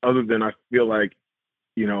us, other than I feel like,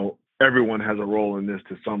 everyone has a role in this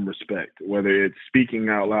to some respect, whether it's speaking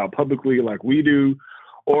out loud publicly like we do,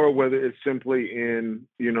 or whether it's simply in,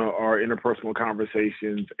 our interpersonal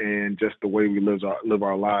conversations and just the way we live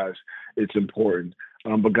our lives. It's important.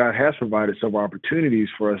 But God has provided several opportunities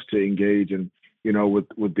for us to engage in,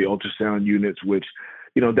 with the ultrasound units, which,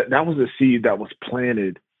 that was a seed that was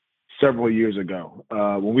planted several years ago.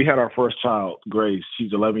 When we had our first child, Grace,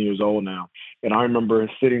 she's 11 years old now. And I remember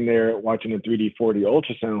sitting there watching a 3D 4D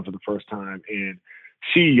ultrasound for the first time, and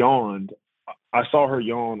she yawned. I saw her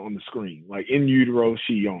yawn on the screen, like in utero,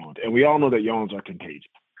 she yawned. And we all know that yawns are contagious.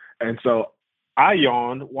 And so I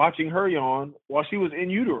yawned watching her yawn while she was in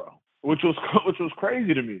utero, which was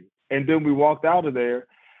crazy to me. And then we walked out of there,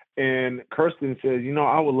 And Kirsten says,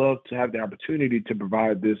 I would love to have the opportunity to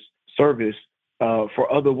provide this service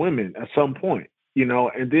for other women at some point,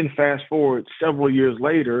 and then fast forward several years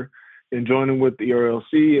later and joining with the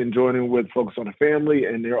ERLC and joining with Focus on the Family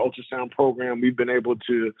and their ultrasound program, we've been able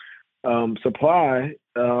to supply,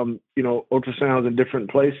 ultrasounds in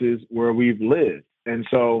different places where we've lived. And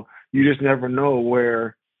so you just never know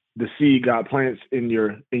where the seed God plants in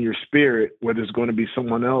your spirit, where there's going to be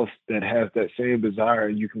someone else that has that same desire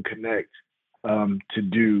and you can connect to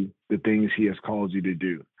do the things he has called you to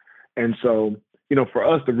do. And so, for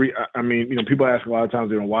us, people ask a lot of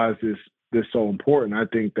times, why is this so important? I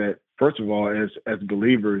think that, first of all, as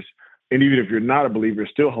believers, and even if you're not a believer, it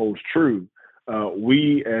still holds true.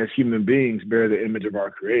 We as human beings bear the image of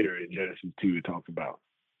our Creator in Genesis 2 it talks about.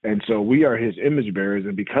 And so we are his image bearers.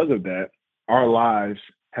 And because of that, our lives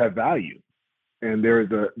have value. And there's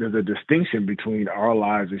a distinction between our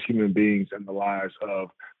lives as human beings and the lives of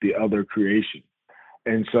the other creation.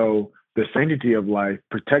 And so the sanctity of life,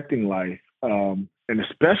 protecting life, and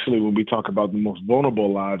especially when we talk about the most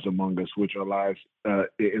vulnerable lives among us, which are lives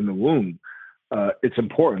in the womb, it's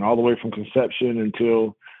important all the way from conception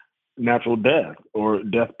until natural death or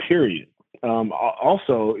death period.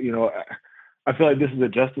 Also, I feel like this is a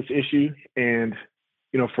justice issue. And,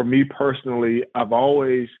 for me personally, I've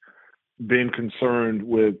always been concerned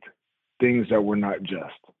with things that were not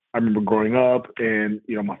just. I remember growing up and,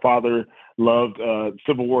 my father loved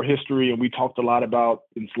Civil War history, and we talked a lot about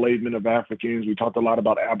enslavement of Africans. We talked a lot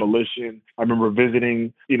about abolition. I remember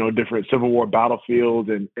visiting, different Civil War battlefields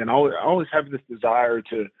and always having this desire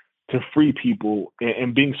to free people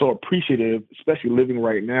and being so appreciative, especially living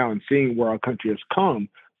right now and seeing where our country has come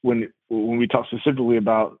when we talk specifically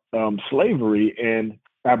about slavery and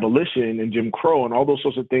abolition and Jim Crow and all those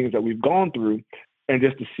sorts of things that we've gone through. And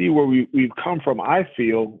just to see where we've come from, I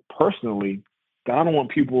feel personally that I don't want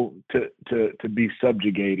people to be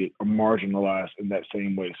subjugated or marginalized in that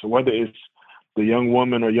same way. So whether it's the young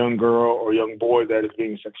woman or young girl or young boy that is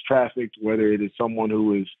being sex trafficked, whether it is someone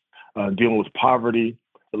who is dealing with poverty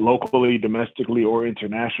locally, domestically, or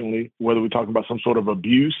internationally, whether we're talking about some sort of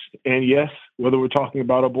abuse, and yes, whether we're talking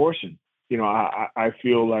about abortion, I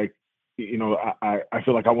feel like, I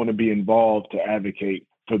feel like I want to be involved to advocate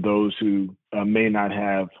for those who may not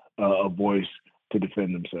have a voice to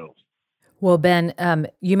defend themselves. Well, Ben,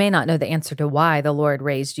 you may not know the answer to why the Lord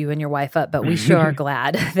raised you and your wife up, but we sure are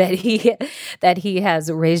glad that he has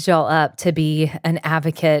raised y'all up to be an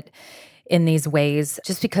advocate in these ways,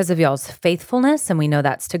 just because of y'all's faithfulness, and we know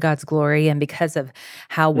that's to God's glory, and because of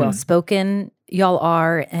how well-spoken y'all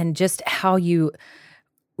are, and just how you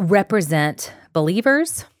represent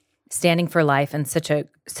believers standing for life in such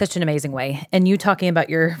an amazing way. And you talking about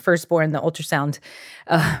your firstborn, the ultrasound,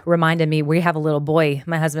 reminded me, we have a little boy,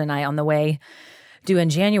 my husband and I, on the way due in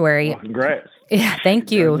January. Well, congrats. Yeah,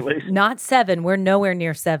 thank you. Not 7. We're nowhere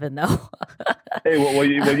near 7, though. Hey, well,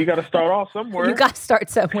 you got to start off somewhere. You got to start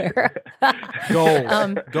somewhere.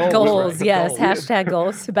 Goals, yes. Goals.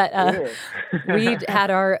 #goals. But we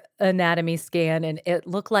had our anatomy scan, and it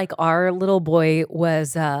looked like our little boy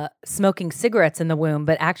was smoking cigarettes in the womb,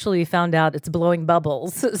 but actually we found out it's blowing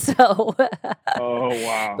bubbles. So, oh,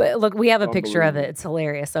 wow. But look, we have a picture of it. It's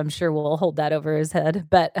hilarious. I'm sure we'll hold that over his head.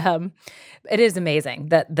 But it is amazing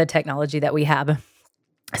that the technology that we have.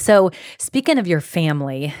 So speaking of your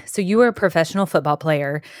family, so you were a professional football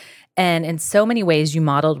player, and in so many ways you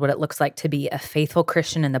modeled what it looks like to be a faithful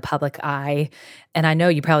Christian in the public eye. And I know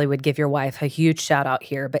you probably would give your wife a huge shout out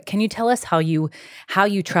here, but can you tell us how you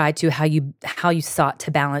sought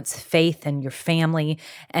to balance faith and your family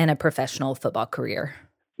and a professional football career?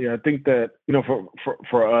 Yeah, I think that,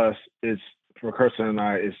 for us, for Kirsten and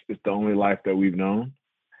I, it's the only life that we've known.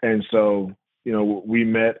 And so, we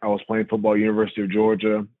met, I was playing football at University of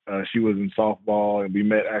Georgia. She was in softball, and we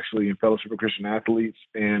met actually in Fellowship of Christian Athletes.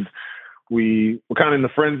 And we were kind of in the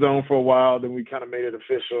friend zone for a while. Then we kind of made it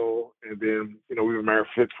official. And then, we were married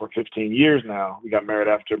for 15 years now. We got married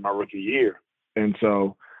after my rookie year. And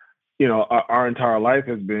so, our entire life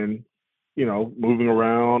has been, moving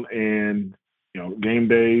around and, game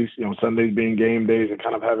days, Sundays being game days, and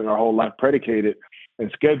kind of having our whole life predicated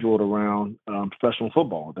and scheduled around professional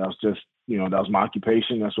football. That was just, that was my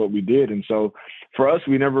occupation. That's what we did. And so for us,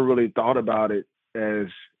 we never really thought about it as,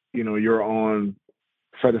 you're on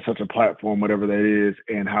such and such a platform, whatever that is,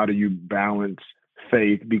 and how do you balance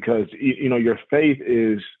faith? Because, your faith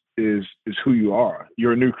is who you are.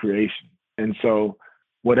 You're a new creation. And so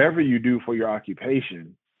whatever you do for your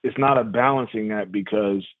occupation, it's not a balancing that,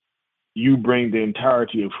 because you bring the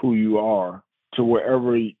entirety of who you are to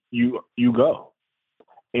wherever you go.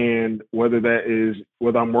 And whether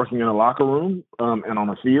I'm working in a locker room and on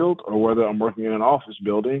a field, or whether I'm working in an office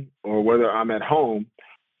building, or whether I'm at home,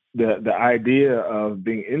 the idea of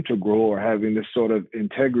being integral or having this sort of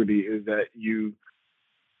integrity is that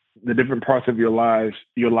the different parts of your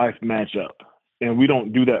life match up. And we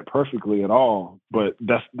don't do that perfectly at all, but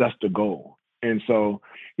that's the goal. And so,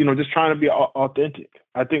 just trying to be authentic.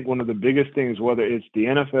 I think one of the biggest things, whether it's the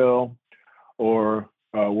NFL or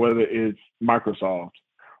whether it's Microsoft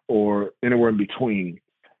or anywhere in between,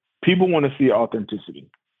 people want to see authenticity.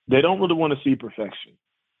 They don't really want to see perfection.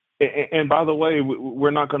 And by the way,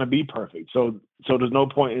 we're not going to be perfect. So there's no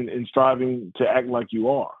point in striving to act like you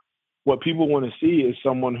are. What people want to see is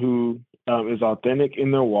someone who is authentic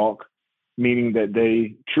in their walk, meaning that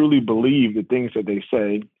they truly believe the things that they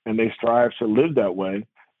say and they strive to live that way.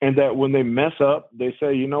 And that when they mess up, they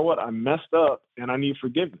say, you know what, I messed up and I need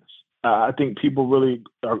forgiveness. I think people really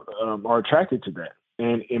are attracted to that.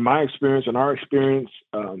 And in my experience, in our experience,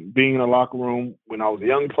 being in a locker room when I was a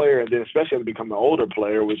young player, and then especially as I become an older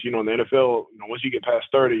player, which, in the NFL, once you get past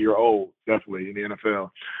 30, you're old, definitely in the NFL.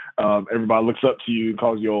 Everybody looks up to you and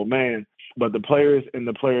calls you old man. But the players and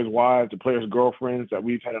the players' wives, the players' girlfriends that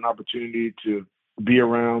we've had an opportunity to be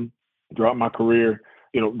around throughout my career,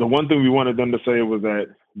 the one thing we wanted them to say was that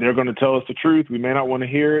they're going to tell us the truth. We may not want to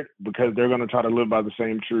hear it because they're going to try to live by the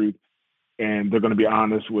same truth. And they're going to be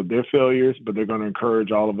honest with their failures, but they're going to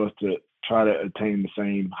encourage all of us to try to attain the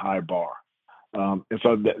same high bar. And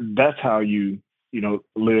so that's how you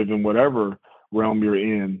live in whatever realm you're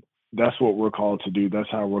in. That's what we're called to do. That's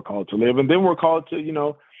how we're called to live. And then we're called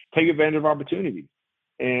to, take advantage of opportunity.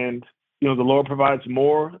 And, the Lord provides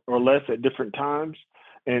more or less at different times.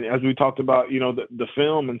 And as we talked about, the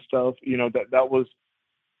film and stuff, that was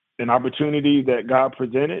an opportunity that God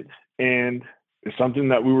presented. And it's something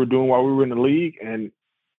that we were doing while we were in the league, and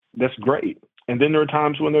that's great. And then there are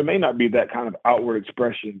times when there may not be that kind of outward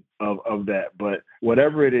expression of that. But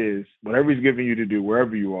whatever it is, whatever he's giving you to do,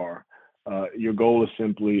 wherever you are, your goal is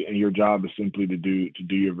simply, and your job is simply to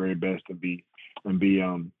do your very best and be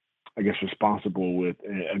I guess, responsible with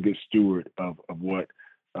a good steward of what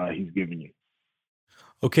he's given you.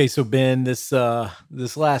 Okay, so Ben, this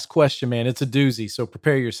last question, man, it's a doozy. So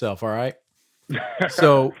prepare yourself. All right.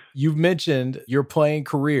 So you've mentioned your playing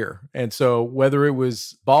career. And so whether it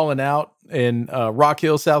was balling out in Rock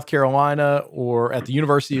Hill, South Carolina, or at the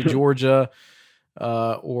University of Georgia,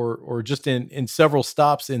 or just in several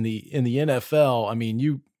stops in the NFL, I mean,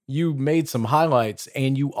 you made some highlights,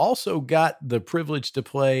 and you also got the privilege to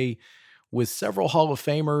play with several Hall of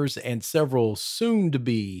Famers and several soon to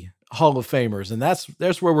be Hall of Famers. And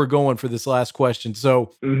that's where we're going for this last question.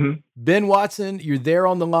 So Ben Watson, you're there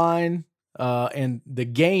on the line. And the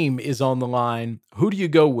game is on the line. Who do you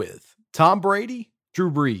go with? Tom Brady, Drew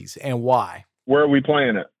Brees, and why? Where are we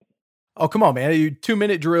playing it? Oh, come on, man. A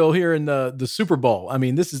 2-minute drill here in the Super Bowl. I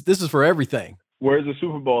mean, this is for everything. Where's the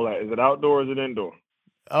Super Bowl at? Is it outdoor or is it indoor?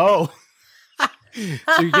 Oh,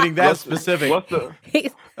 so you're getting that specific. What's the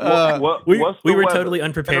we were totally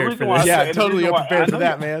unprepared for this. Yeah, totally unprepared for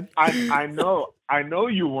that, man. I know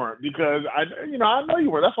you weren't, because I know you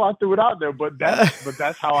were. That's why I threw it out there. But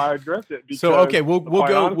that's how I address it. Because, so okay, we'll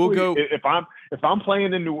go. If I'm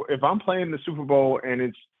playing the Super Bowl, and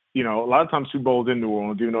it's a lot of times Super Bowls in New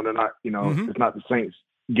Orleans, even though they're not it's not the Saints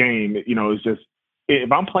game. It's just,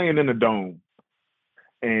 if I'm playing in a dome,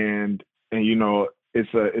 and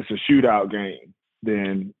it's a shootout game,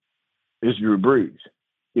 then it's Drew Brees.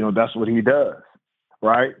 That's what he does,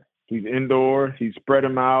 right? He's indoor. He's spread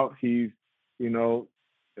them out. He's throwing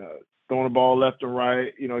the ball left and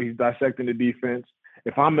right. He's dissecting the defense.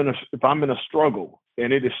 If I'm in a struggle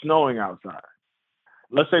and it is snowing outside,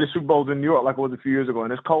 let's say the Super Bowl's in New York, like it was a few years ago,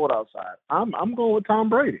 and it's cold outside, I'm going with Tom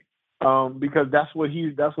Brady, because that's what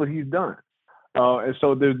he's done. And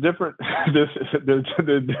so there's different there's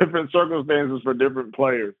different circumstances for different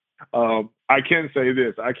players. I can say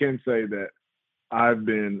this. I can say that I've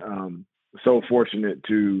been so fortunate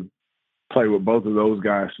to play with both of those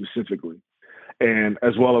guys specifically, and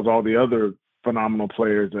as well as all the other phenomenal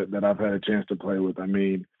players that I've had a chance to play with. I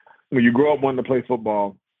mean, when you grow up wanting to play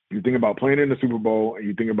football, you think about playing in the Super Bowl, and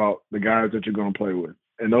you think about the guys that you're going to play with.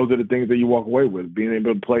 And those are the things that you walk away with, being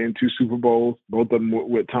able to play in 2 Super Bowls, both of them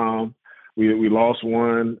with Tom. We lost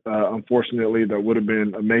one, unfortunately, that would have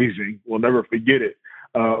been amazing. We'll never forget it.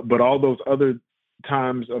 But all those other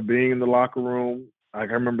times of being in the locker room, like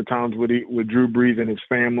I remember times with Drew Brees and his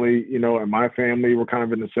family, and my family were kind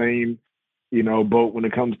of in the same, boat when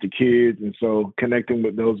it comes to kids. And so connecting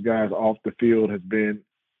with those guys off the field has been,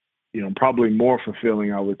 probably more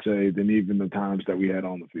fulfilling, I would say, than even the times that we had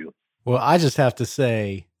on the field. Well, I just have to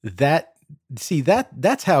say that see,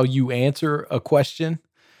 that's how you answer a question.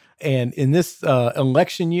 And in this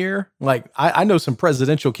election year, like I know some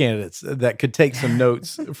presidential candidates that could take some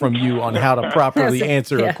notes from you on how to properly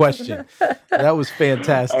answer a question. That was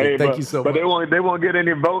fantastic. Hey, Thank you so much. But they won't get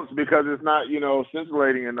any votes because it's not,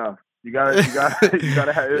 scintillating enough. You gotta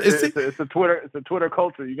have it's a Twitter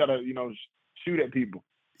culture. You gotta, shoot at people.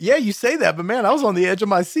 Yeah, you say that, but man, I was on the edge of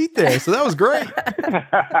my seat there, so that was great.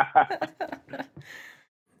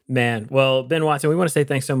 Man, well, Ben Watson, we want to say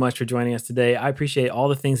thanks so much for joining us today. I appreciate all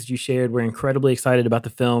the things that you shared. We're incredibly excited about the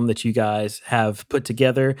film that you guys have put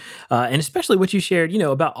together, and especially what you shared,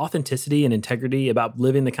 about authenticity and integrity, about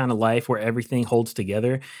living the kind of life where everything holds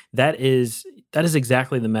together. That is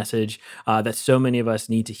exactly the message that so many of us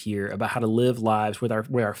need to hear about how to live lives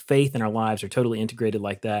where our faith and our lives are totally integrated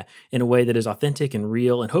like that in a way that is authentic and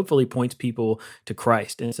real and hopefully points people to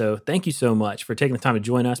Christ. And so thank you so much for taking the time to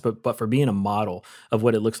join us, but for being a model of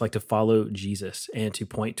what it looks like to follow Jesus and to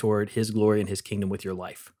point toward his glory and his kingdom with your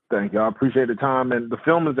life. Thank you. I appreciate the time. And the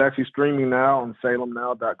film is actually streaming now on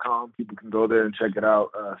salemnow.com. People can go there and check it out,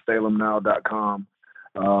 salemnow.com.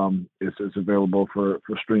 It's available for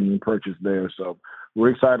streaming purchase there. So we're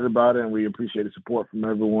excited about it, and we appreciate the support from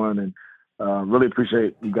everyone, and really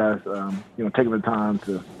appreciate you guys, taking the time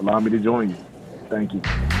to allow me to join you. Thank you.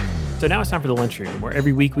 So now it's time for the lunchroom, where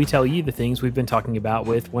every week we tell you the things we've been talking about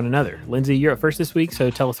with one another. Lindsay, you're up first this week, so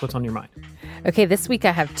tell us what's on your mind. Okay, this week I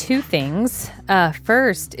have two things.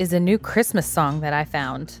 First is a new Christmas song that I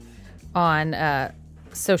found on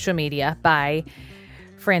social media by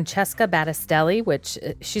Francesca Battistelli, which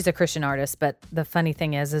she's a Christian artist, but the funny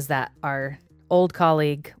thing is that our old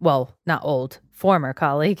colleague, well, not old, former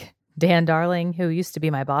colleague, Dan Darling, who used to be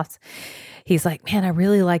my boss, he's like, man, I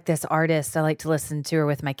really like this artist. I like to listen to her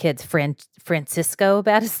with my kids. Francisco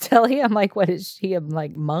Battistelli. I'm like, what is she? I'm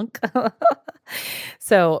like, monk?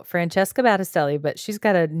 So Francesca Battistelli, but she's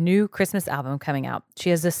got a new Christmas album coming out. She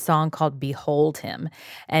has this song called Behold Him,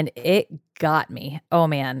 and it got me. Oh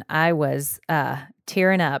man, I was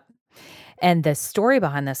tearing up. And the story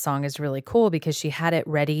behind this song is really cool because she had it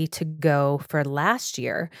ready to go for last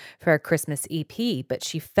year for a Christmas EP, but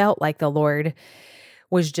she felt like the Lord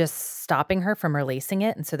was just stopping her from releasing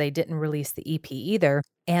it. And so they didn't release the EP either.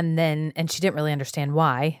 And she didn't really understand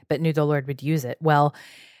why, but knew the Lord would use it. Well,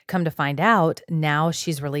 come to find out, now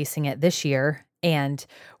she's releasing it this year. And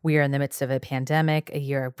we are in the midst of a pandemic, a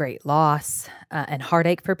year of great loss and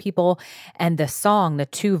heartache for people. And the song, the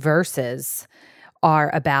two verses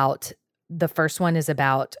are about, the first one is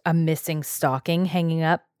about a missing stocking hanging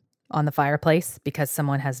up on the fireplace because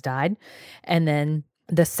someone has died. And then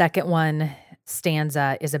the second one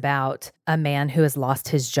stanza is about a man who has lost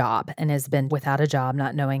his job and has been without a job,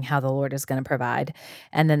 not knowing how the Lord is going to provide.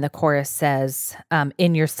 And then the chorus says,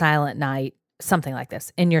 in your silent night, something like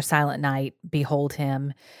this, in your silent night, behold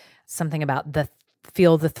him, something about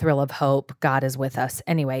feel the thrill of hope. God is with us.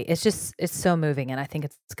 Anyway, it's so moving. And I think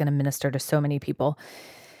it's going to minister to so many people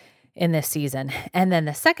in this season. And then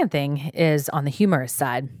the second thing is on the humorous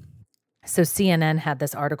side. So CNN had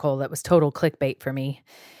this article that was total clickbait for me,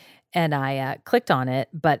 and I clicked on it,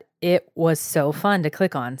 but it was so fun to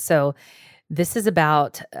click on. So this is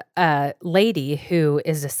about a lady who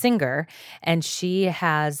is a singer, and she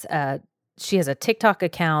has a TikTok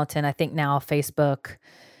account, and I think now Facebook,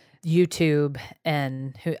 YouTube,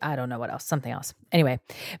 and I don't know what else, something else. Anyway,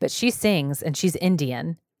 but she sings, and she's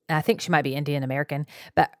Indian. I think she might be Indian American,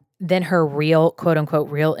 but then her real, quote unquote,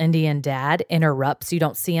 real Indian dad interrupts. You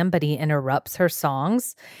don't see him, but he interrupts her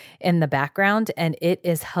songs in the background. And it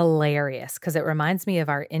is hilarious because it reminds me of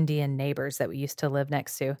our Indian neighbors that we used to live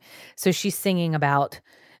next to. So she's singing about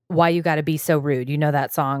why you got to be so rude. You know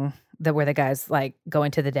that song where the guy's like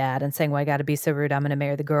going to the dad and saying, why I got to be so rude? I'm going to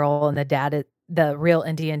marry the girl. And the real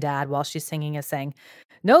Indian dad, while she's singing, is saying,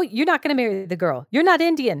 no, you're not going to marry the girl. You're not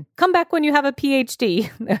Indian. Come back when you have a PhD.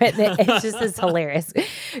 It's just as hilarious.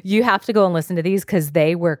 You have to go and listen to these because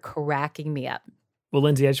they were cracking me up. Well,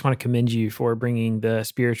 Lindsay, I just want to commend you for bringing the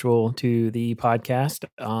spiritual to the podcast.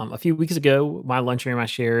 A few weeks ago, my lunchroom, I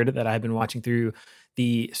shared that I had been watching through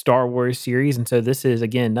the Star Wars series. And so this is,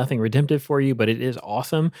 again, nothing redemptive for you, but it is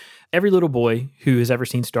awesome. Every little boy who has ever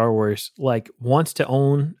seen Star Wars, wants to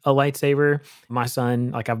own a lightsaber. My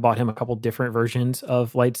son, I've bought him a couple different versions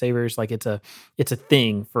of lightsabers. It's a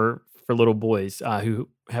thing for little boys who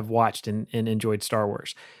have watched and enjoyed Star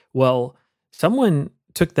Wars. Well, someone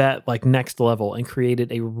took that next level and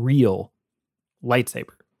created a real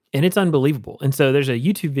lightsaber. And it's unbelievable. And so there's a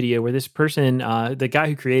YouTube video where this person, the guy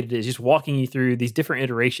who created it, is just walking you through these different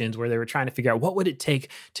iterations where they were trying to figure out what would it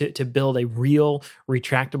take to build a real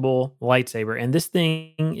retractable lightsaber. And this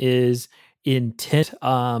thing is intense.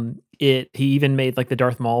 He even made like the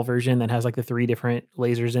Darth Maul version that has like the 3 different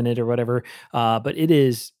lasers in it or whatever. But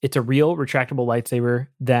it's a real retractable lightsaber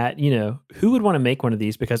that, who would want to make one of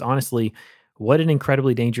these? Because honestly, what an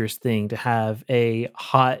incredibly dangerous thing to have a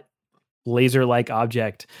hot laser-like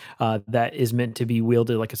object that is meant to be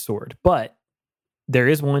wielded like a sword. But there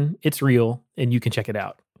is one, it's real, and you can check it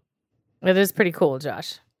out. It is pretty cool,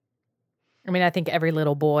 Josh. I mean, I think every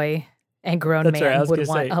little boy and grown That's man right, would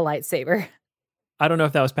want a lightsaber. I don't know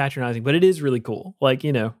if that was patronizing, but it is really cool. Like,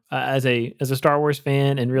 as a Star Wars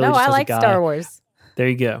fan and really No, just I as like a guy, Star Wars. There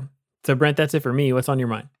you go. So Brent, that's it for me. What's on your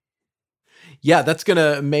mind? Yeah, that's going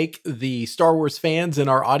to make the Star Wars fans in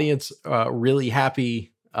our audience really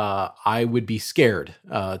happy. I would be scared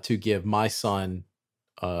to give my son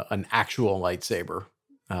an actual lightsaber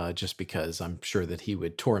just because I'm sure that he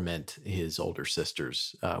would torment his older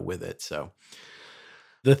sisters with it. So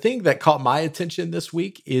the thing that caught my attention this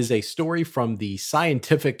week is a story from the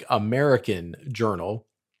Scientific American journal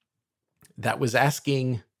that was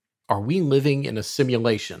asking, are we living in a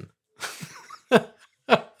simulation?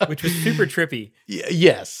 Which was super trippy.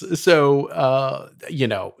 Yes. So,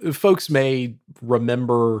 folks may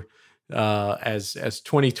remember as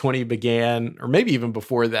 2020 began, or maybe even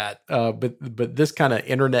before that, but this kind of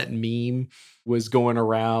internet meme was going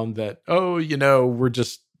around that, we're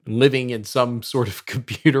just living in some sort of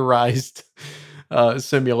computerized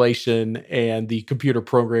simulation, and the computer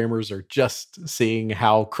programmers are just seeing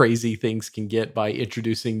how crazy things can get by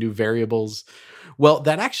introducing new variables. Well,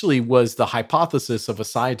 that actually was the hypothesis of a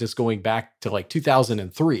scientist going back to like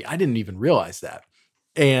 2003. I didn't even realize that.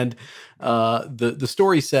 And the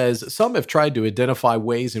story says some have tried to identify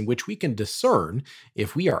ways in which we can discern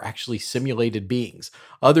if we are actually simulated beings.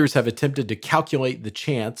 Others have attempted to calculate the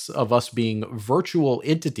chance of us being virtual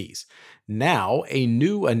entities. Now, a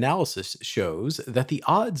new analysis shows that the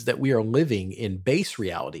odds that we are living in base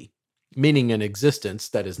reality, meaning an existence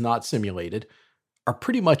that is not simulated, are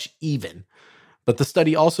pretty much even. But the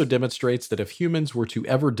study also demonstrates that if humans were to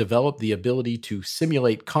ever develop the ability to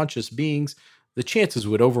simulate conscious beings, the chances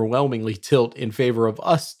would overwhelmingly tilt in favor of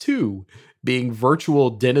us too being virtual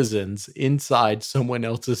denizens inside someone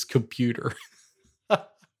else's computer.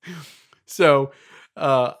 So,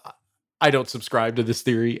 I don't subscribe to this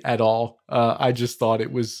theory at all. I just thought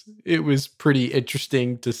it was pretty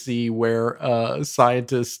interesting to see where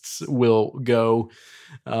scientists will go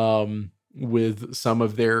with some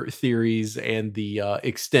of their theories and the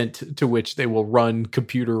extent to which they will run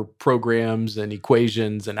computer programs and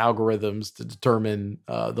equations and algorithms to determine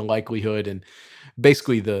the likelihood. And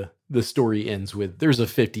basically the story ends with there's a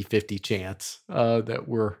 50-50 chance that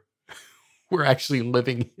we're actually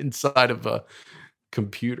living inside of a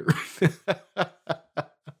computer.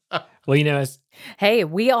 Well, hey,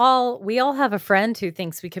 we all have a friend who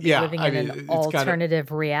thinks we could be living in an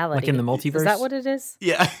alternative reality. Like in the multiverse? Is that what it is?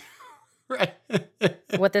 Yeah. Right.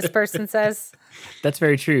 What this person says? That's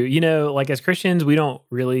very true. Like as Christians, we don't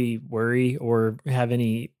really worry or have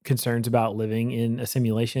any concerns about living in a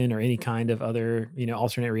simulation or any kind of other,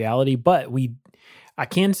 alternate reality. But I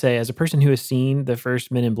can say, as a person who has seen the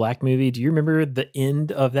first Men in Black movie, do you remember the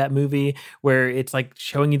end of that movie where it's like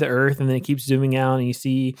showing you the Earth and then it keeps zooming out and you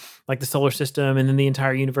see like the solar system and then the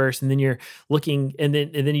entire universe, and then you're looking and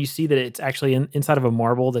then you see that it's actually inside of a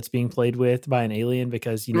marble that's being played with by an alien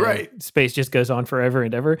because right. Space just goes on forever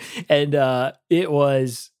and ever. And it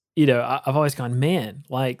was. I've always gone, man,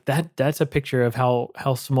 like that's a picture of how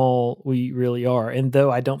small we really are. And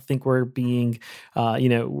though I don't think we're being,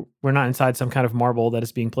 we're not inside some kind of marble that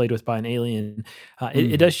is being played with by an alien,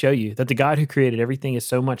 it does show you that the God who created everything is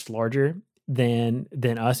so much larger than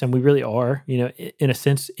us. And we really are, in a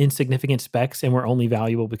sense, insignificant specks, and we're only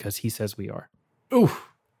valuable because he says we are. Ooh,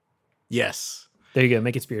 yes. There you go.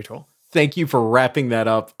 Make it spiritual. Thank you for wrapping that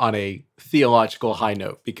up on a theological high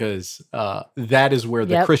note, because that is where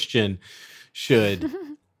the Christian should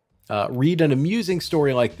read an amusing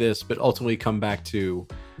story like this, but ultimately come back to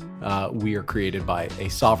we are created by a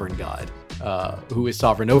sovereign God who is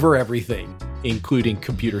sovereign over everything, including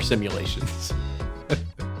computer simulations.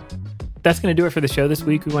 That's going to do it for the show this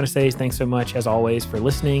week. We want to say thanks so much, as always, for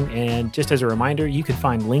listening. And just as a reminder, you can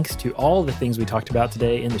find links to all the things we talked about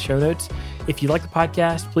today in the show notes. If you like the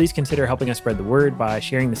podcast, please consider helping us spread the word by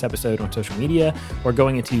sharing this episode on social media or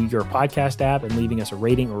going into your podcast app and leaving us a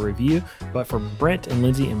rating or review. But for Brent and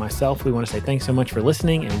Lindsay and myself, we want to say thanks so much for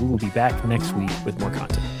listening, and we will be back next week with more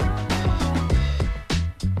content.